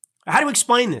 How do we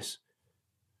explain this?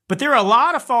 But there are a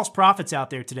lot of false prophets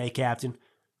out there today, Captain.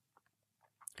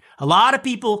 A lot of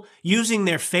people using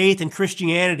their faith in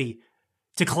Christianity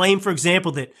to claim, for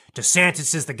example, that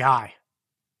DeSantis is the guy.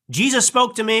 Jesus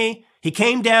spoke to me. He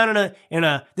came down in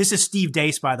a. This is Steve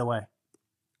Deace, by the way.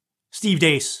 Steve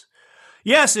Deace.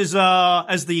 Yes, as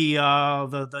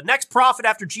the next prophet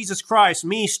after Jesus Christ,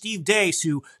 me, Steve Deace,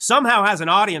 who somehow has an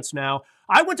audience now.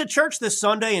 I went to church this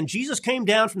Sunday and Jesus came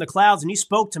down from the clouds and he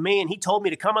spoke to me and he told me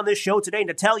to come on this show today and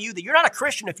to tell you that you're not a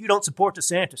Christian if you don't support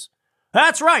DeSantis.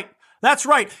 That's right. That's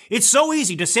right. It's so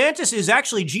easy. DeSantis is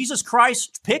actually Jesus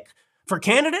Christ's pick for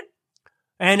candidate.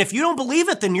 And if you don't believe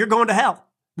it, then you're going to hell.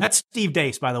 That's Steve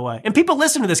Deace, by the way. And people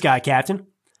listen to this guy, Captain.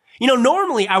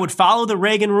 Normally I would follow the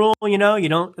Reagan rule, the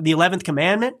 11th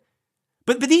commandment.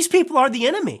 But these people are the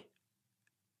enemy.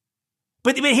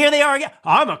 But here they are again.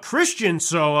 I'm a Christian,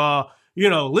 so,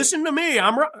 listen to me.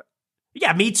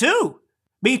 Yeah, me too.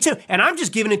 Me too. And I'm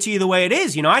just giving it to you the way it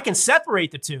is. I can separate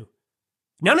the two.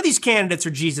 None of these candidates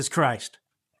are Jesus Christ.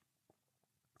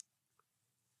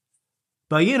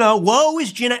 But, woe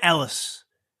is Jenna Ellis.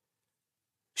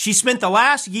 She spent the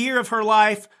last year of her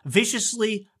life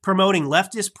viciously promoting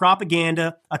leftist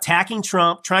propaganda, attacking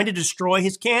Trump, trying to destroy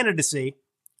his candidacy.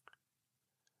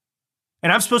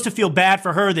 And I'm supposed to feel bad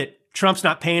for her that Trump's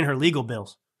not paying her legal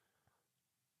bills.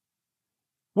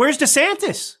 Where's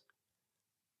DeSantis?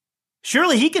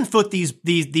 Surely he can foot these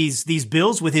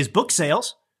bills with his book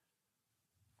sales.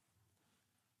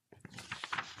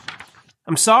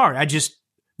 I'm sorry.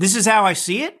 This is how I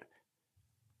see it.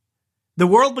 The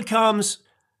world becomes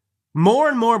more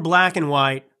and more black and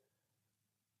white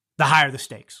the higher the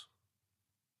stakes.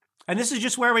 And this is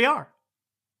just where we are.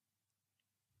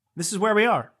 This is where we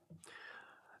are.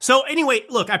 So anyway,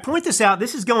 look, I point this out.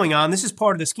 This is going on. This is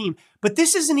part of the scheme. But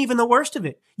this isn't even the worst of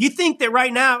it. You think that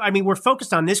right now, we're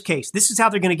focused on this case. This is how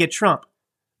they're going to get Trump.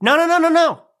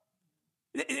 No.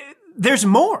 There's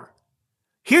more.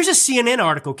 Here's a CNN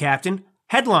article, Captain.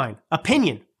 Headline,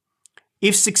 opinion.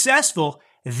 If successful,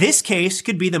 this case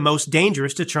could be the most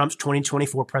dangerous to Trump's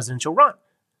 2024 presidential run.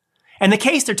 And the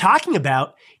case they're talking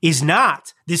about is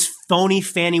not this phony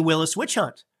Fani Willis witch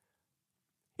hunt.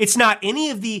 It's not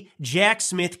any of the Jack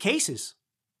Smith cases.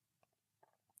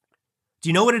 Do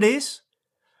you know what it is?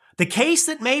 The case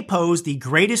that may pose the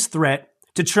greatest threat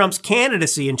to Trump's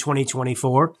candidacy in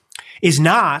 2024 is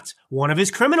not one of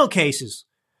his criminal cases.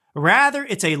 Rather,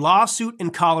 it's a lawsuit in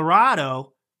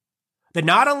Colorado that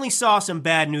not only saw some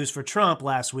bad news for Trump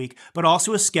last week, but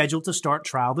also is scheduled to start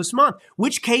trial this month.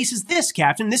 Which case is this,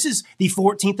 Captain? This is the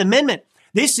 14th Amendment.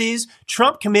 This is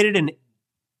Trump committed an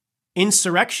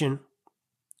insurrection.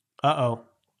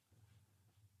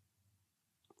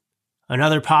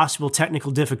 Another possible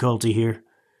technical difficulty here.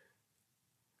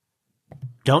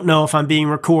 Don't know if I'm being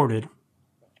recorded.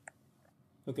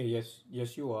 Okay,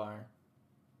 yes, you are.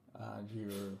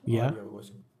 Your audio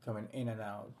was coming in and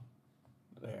out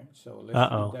there. So let's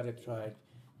give that a try.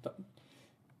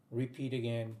 Repeat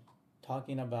again,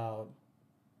 talking about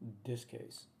this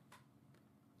case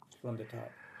from the top.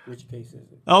 Which case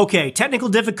is it? Okay, technical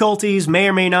difficulties may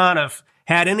or may not have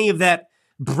had any of that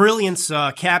brilliance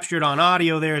captured on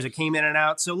audio there as it came in and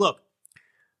out. So look,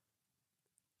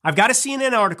 I've got a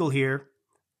CNN article here.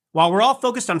 While we're all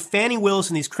focused on Fani Willis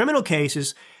in these criminal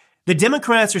cases, the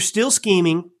Democrats are still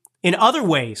scheming in other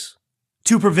ways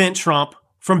to prevent Trump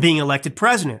from being elected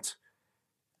president.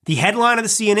 The headline of the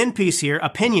CNN piece here,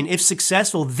 opinion, if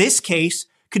successful, this case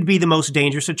could be the most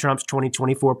dangerous of Trump's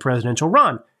 2024 presidential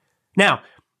run. Now,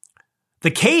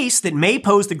 the case that may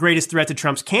pose the greatest threat to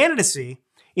Trump's candidacy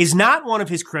is not one of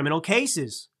his criminal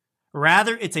cases.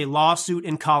 Rather, it's a lawsuit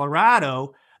in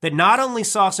Colorado that not only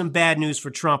saw some bad news for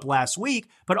Trump last week,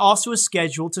 but also is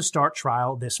scheduled to start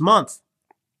trial this month.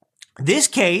 This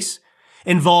case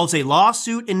involves a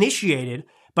lawsuit initiated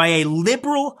by a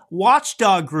liberal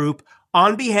watchdog group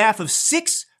on behalf of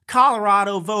 6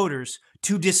 Colorado voters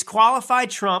to disqualify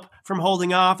Trump from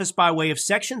holding office by way of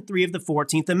Section 3 of the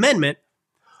 14th Amendment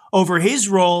over his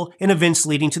role in events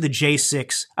leading to the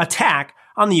J6 attack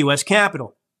on the U.S.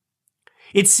 Capitol.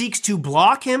 It seeks to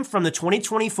block him from the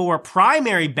 2024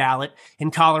 primary ballot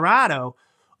in Colorado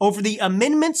over the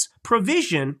amendment's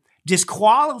provision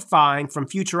disqualifying from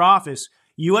future office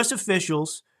U.S.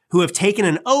 officials who have taken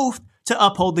an oath to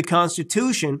uphold the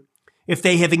Constitution if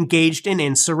they have engaged in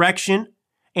insurrection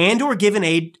and or given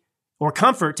aid or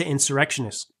comfort to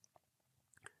insurrectionists.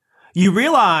 You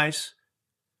realize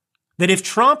that if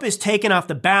Trump is taken off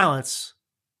the ballots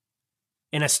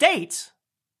in a state,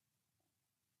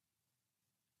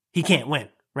 he can't win,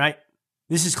 right?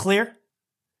 This is clear.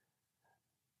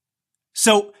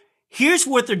 So here's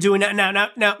what they're doing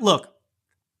now. Look,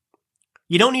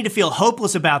 you don't need to feel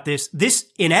hopeless about this. This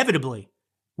inevitably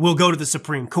will go to the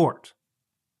Supreme Court.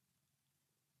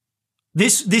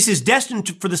 This is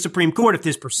destined for the Supreme Court if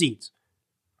this proceeds.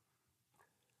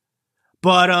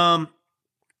 But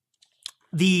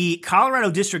the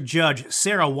Colorado District Judge,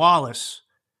 Sarah Wallace,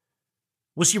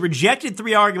 she rejected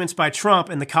 3 arguments by Trump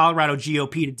and the Colorado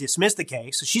GOP to dismiss the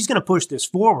case. So she's going to push this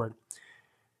forward.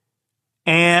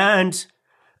 And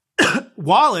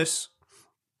Wallace,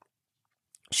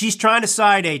 she's trying to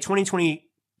cite a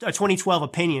 2012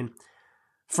 opinion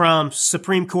from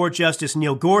Supreme Court Justice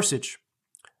Neil Gorsuch,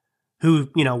 who,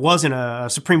 wasn't a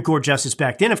Supreme Court justice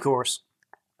back then, of course.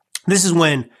 This is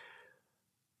when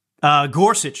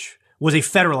Gorsuch was a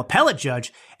federal appellate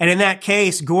judge. And in that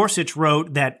case, Gorsuch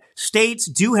wrote that states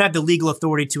do have the legal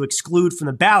authority to exclude from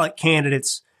the ballot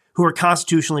candidates who are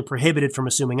constitutionally prohibited from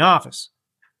assuming office.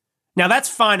 Now, that's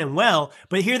fine and well,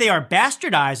 but here they are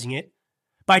bastardizing it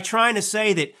by trying to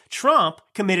say that Trump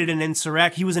committed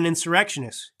he was an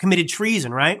insurrectionist, committed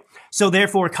treason, right? So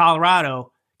therefore,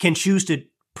 Colorado can choose to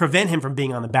prevent him from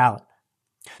being on the ballot.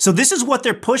 So this is what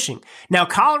they're pushing. Now,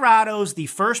 Colorado's the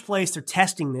first place they're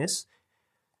testing this.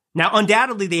 Now,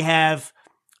 undoubtedly, they have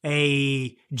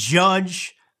a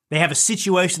judge, they have a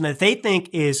situation that they think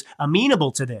is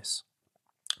amenable to this.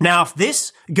 Now, if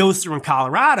this goes through in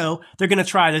Colorado, they're going to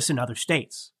try this in other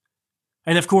states.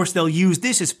 And of course, they'll use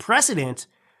this as precedent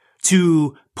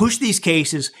to push these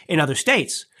cases in other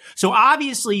states. So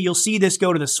obviously, you'll see this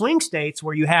go to the swing states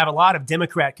where you have a lot of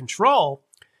Democrat control,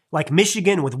 like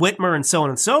Michigan with Whitmer and so on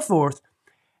and so forth.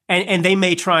 And they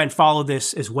may try and follow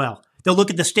this as well. They'll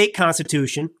look at the state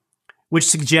constitution, which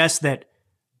suggests that,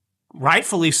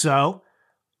 rightfully so,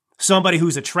 somebody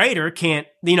who's a traitor can't,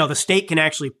 the state can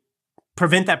actually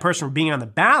prevent that person from being on the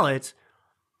ballot.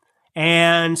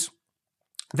 And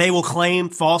they will claim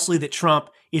falsely that Trump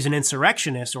is an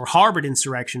insurrectionist or harbored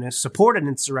insurrectionists, supported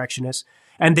insurrectionists,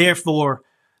 and therefore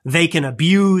they can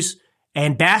abuse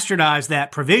and bastardize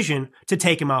that provision to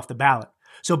take him off the ballot.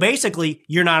 So basically,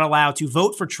 you're not allowed to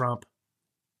vote for Trump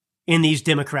in these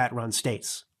Democrat-run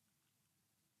states.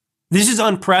 This is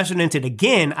unprecedented.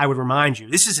 Again, I would remind you,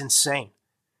 this is insane.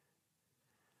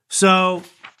 So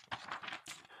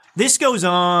this goes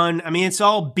on. I mean, it's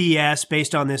all BS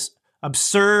based on this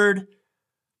absurd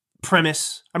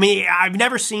premise. I mean, I've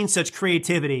never seen such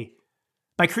creativity.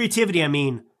 By creativity, I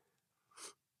mean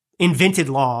invented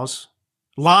laws,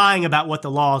 lying about what the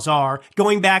laws are,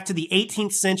 going back to the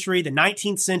 18th century, the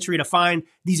 19th century to find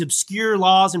these obscure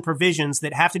laws and provisions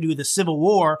that have to do with the Civil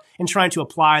War and trying to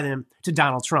apply them to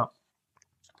Donald Trump.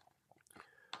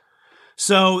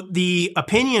 So the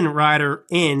opinion writer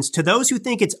ends, to those who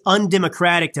think it's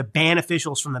undemocratic to ban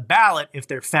officials from the ballot if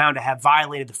they're found to have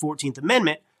violated the 14th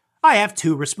Amendment, I have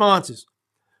two responses.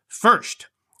 First,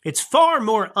 it's far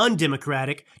more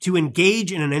undemocratic to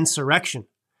engage in an insurrection.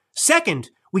 Second,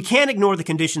 we can't ignore the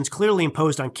conditions clearly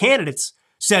imposed on candidates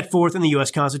set forth in the U.S.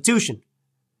 Constitution.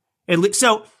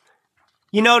 So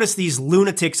you notice these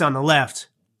lunatics on the left.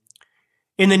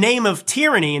 In the name of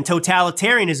tyranny and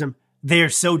totalitarianism, they're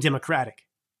so democratic.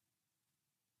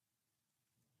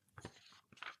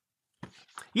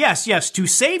 Yes, to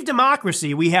save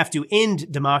democracy, we have to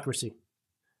end democracy.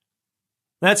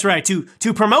 That's right.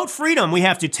 To promote freedom, we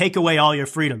have to take away all your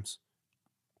freedoms.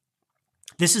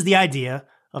 This is the idea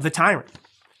of the tyrant.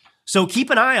 So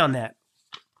keep an eye on that.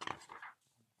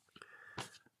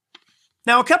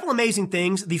 Now, a couple amazing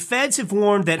things. The feds have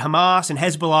warned that Hamas and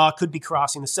Hezbollah could be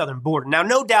crossing the southern border. Now,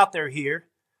 no doubt they're here.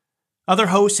 Other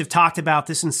hosts have talked about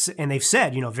this and they've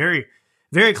said, very,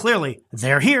 very clearly,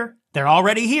 they're here. They're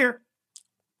already here.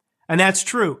 And that's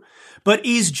true. But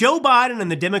is Joe Biden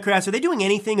and the Democrats, are they doing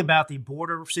anything about the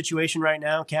border situation right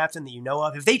now, Captain, that you know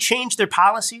of? Have they changed their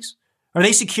policies? Are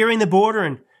they securing the border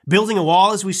and building a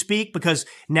wall as we speak? Because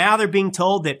now they're being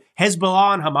told that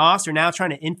Hezbollah and Hamas are now trying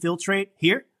to infiltrate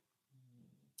here?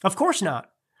 Of course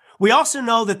not. We also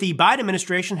know that the Biden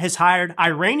administration has hired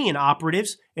Iranian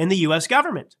operatives in the U.S.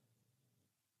 government.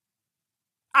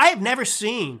 I have never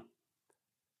seen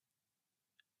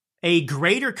a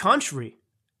greater country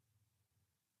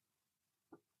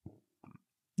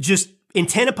just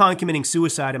intent upon committing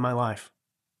suicide in my life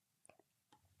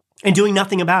and doing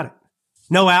nothing about it.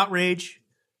 No outrage.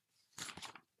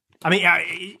 I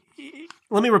mean,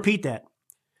 let me repeat that.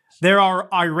 There are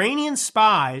Iranian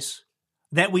spies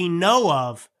that we know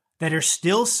of that are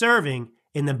still serving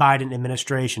in the Biden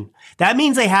administration. That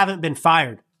means they haven't been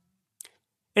fired.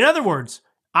 In other words,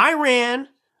 Iran,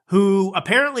 who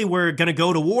apparently we're going to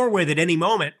go to war with at any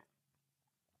moment,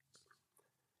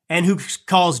 and who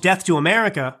calls death to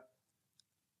America,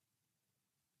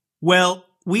 well,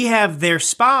 we have their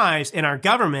spies in our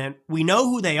government. We know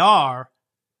who they are.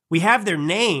 We have their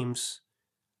names.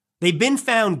 They've been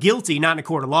found guilty, not in a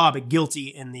court of law, but guilty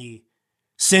in the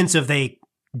sense of they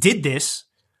did this.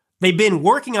 They've been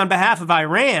working on behalf of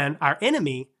Iran, our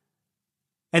enemy,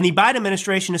 and the Biden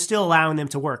administration is still allowing them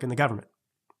to work in the government.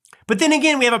 But then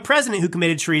again, we have a president who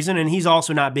committed treason, and he's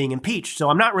also not being impeached, so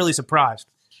I'm not really surprised.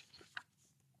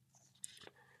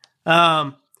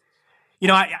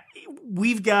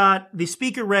 We've got the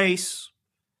speaker race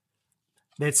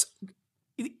that's...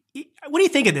 What do you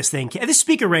think of this thing? This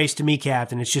speaker race, to me,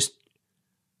 Captain, it just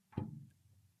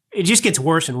gets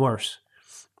worse and worse.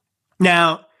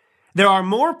 Now, there are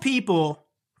more people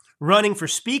running for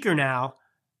speaker now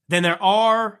than there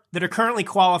are that are currently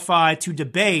qualified to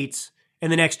debate in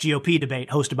the next GOP debate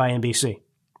hosted by NBC.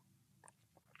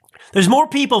 There's more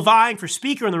people vying for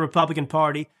speaker in the Republican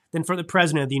Party than for the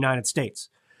president of the United States.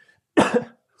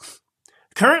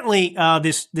 Currently,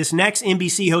 this next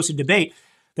NBC-hosted debate,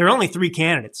 there are only 3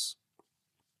 candidates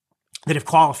that have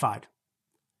qualified.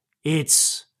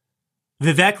 It's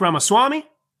Vivek Ramaswamy,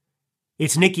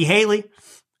 it's Nikki Haley,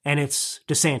 and it's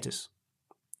DeSantis.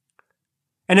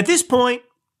 And at this point,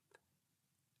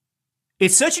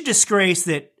 it's such a disgrace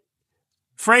that,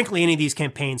 frankly, any of these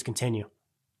campaigns continue.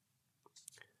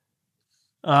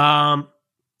 They've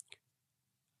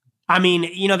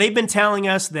been telling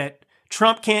us that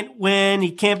Trump can't win,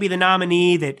 he can't be the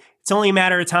nominee, that it's only a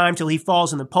matter of time till he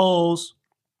falls in the polls,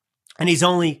 and he's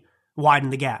only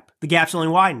widened the gap. The gap's only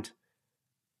widened.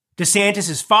 DeSantis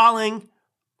is falling,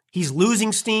 he's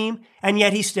losing steam, and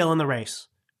yet he's still in the race.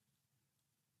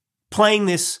 Playing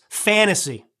this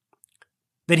fantasy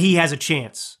that he has a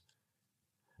chance.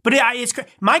 But it's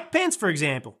Mike Pence, for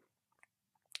example.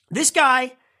 This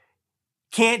guy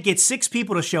can't get 6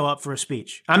 people to show up for a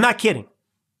speech. I'm not kidding.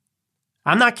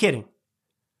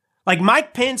 Like,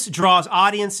 Mike Pence draws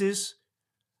audiences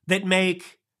that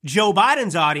make Joe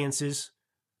Biden's audiences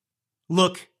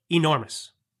look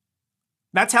enormous.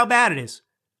 That's how bad it is.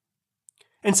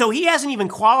 And so he hasn't even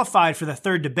qualified for the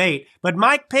 3rd debate, but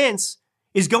Mike Pence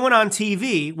is going on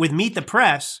TV with Meet the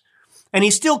Press, and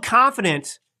he's still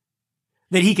confident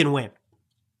that he can win.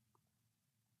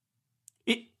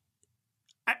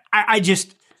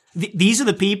 These are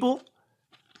the people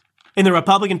in the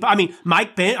Republican,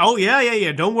 Mike Pence, oh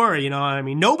yeah, don't worry,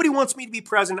 nobody wants me to be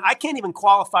president. I can't even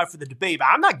qualify for the debate, but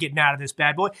I'm not getting out of this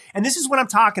bad boy. And this is what I'm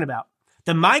talking about.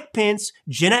 The Mike Pence,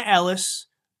 Jenna Ellis,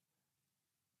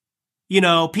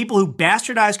 people who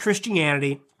bastardize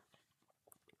Christianity.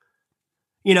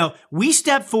 We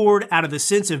step forward out of the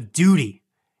sense of duty,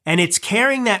 and it's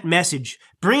carrying that message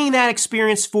bringing that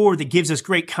experience forward that gives us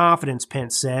great confidence,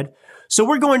 Pence said. So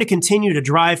we're going to continue to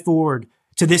drive forward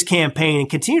to this campaign and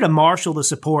continue to marshal the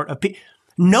support of people.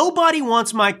 Nobody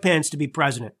wants Mike Pence to be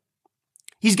president.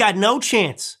 He's got no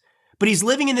chance. But he's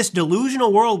living in this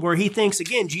delusional world where he thinks,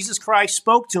 again, Jesus Christ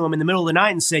spoke to him in the middle of the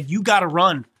night and said, you got to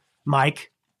run,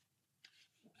 Mike.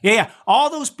 Yeah.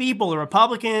 All those people, the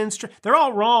Republicans, they're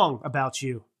all wrong about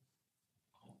you.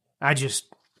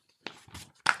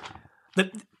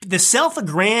 The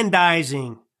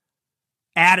self-aggrandizing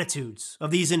attitudes of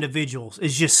these individuals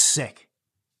is just sick.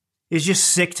 It's just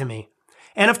sick to me.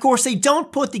 And of course, they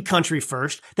don't put the country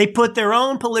first. They put their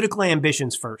own political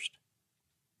ambitions first.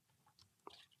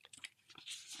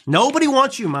 Nobody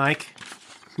wants you, Mike.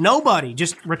 Nobody.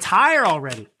 Just retire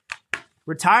already.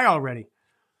 Retire already.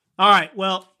 All right.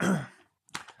 Well,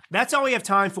 that's all we have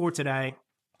time for today.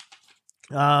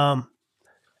 I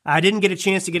didn't get a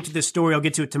chance to get to this story. I'll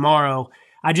get to it tomorrow.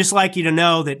 I'd just like you to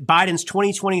know that Biden's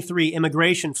 2023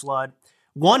 immigration flood,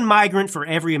 one migrant for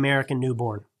every American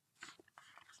newborn.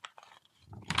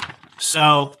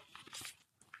 So,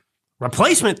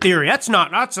 replacement theory.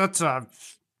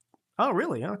 Oh,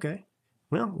 really? Okay.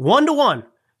 Well, 1 to 1.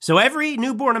 So every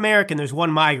newborn American, there's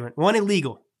one migrant, one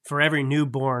illegal for every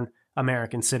newborn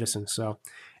American citizen. So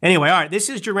anyway, all right, this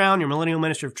is Jerome, your Millennial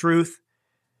Minister of Truth.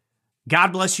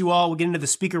 God bless you all. We'll get into the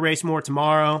speaker race more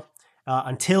tomorrow.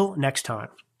 Until next time.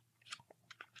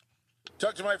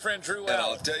 Talk to my friend Drew And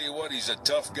Allen. I'll tell you what, he's a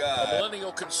tough guy. A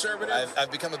millennial conservative.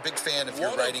 I've become a big fan of your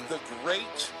One writing. of the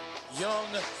great young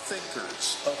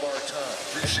thinkers of our time.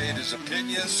 Appreciate his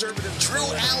opinions. Conservative Drew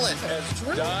Allen.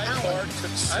 As die-hard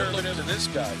conservative. I look to this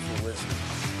guy for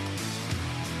wisdom.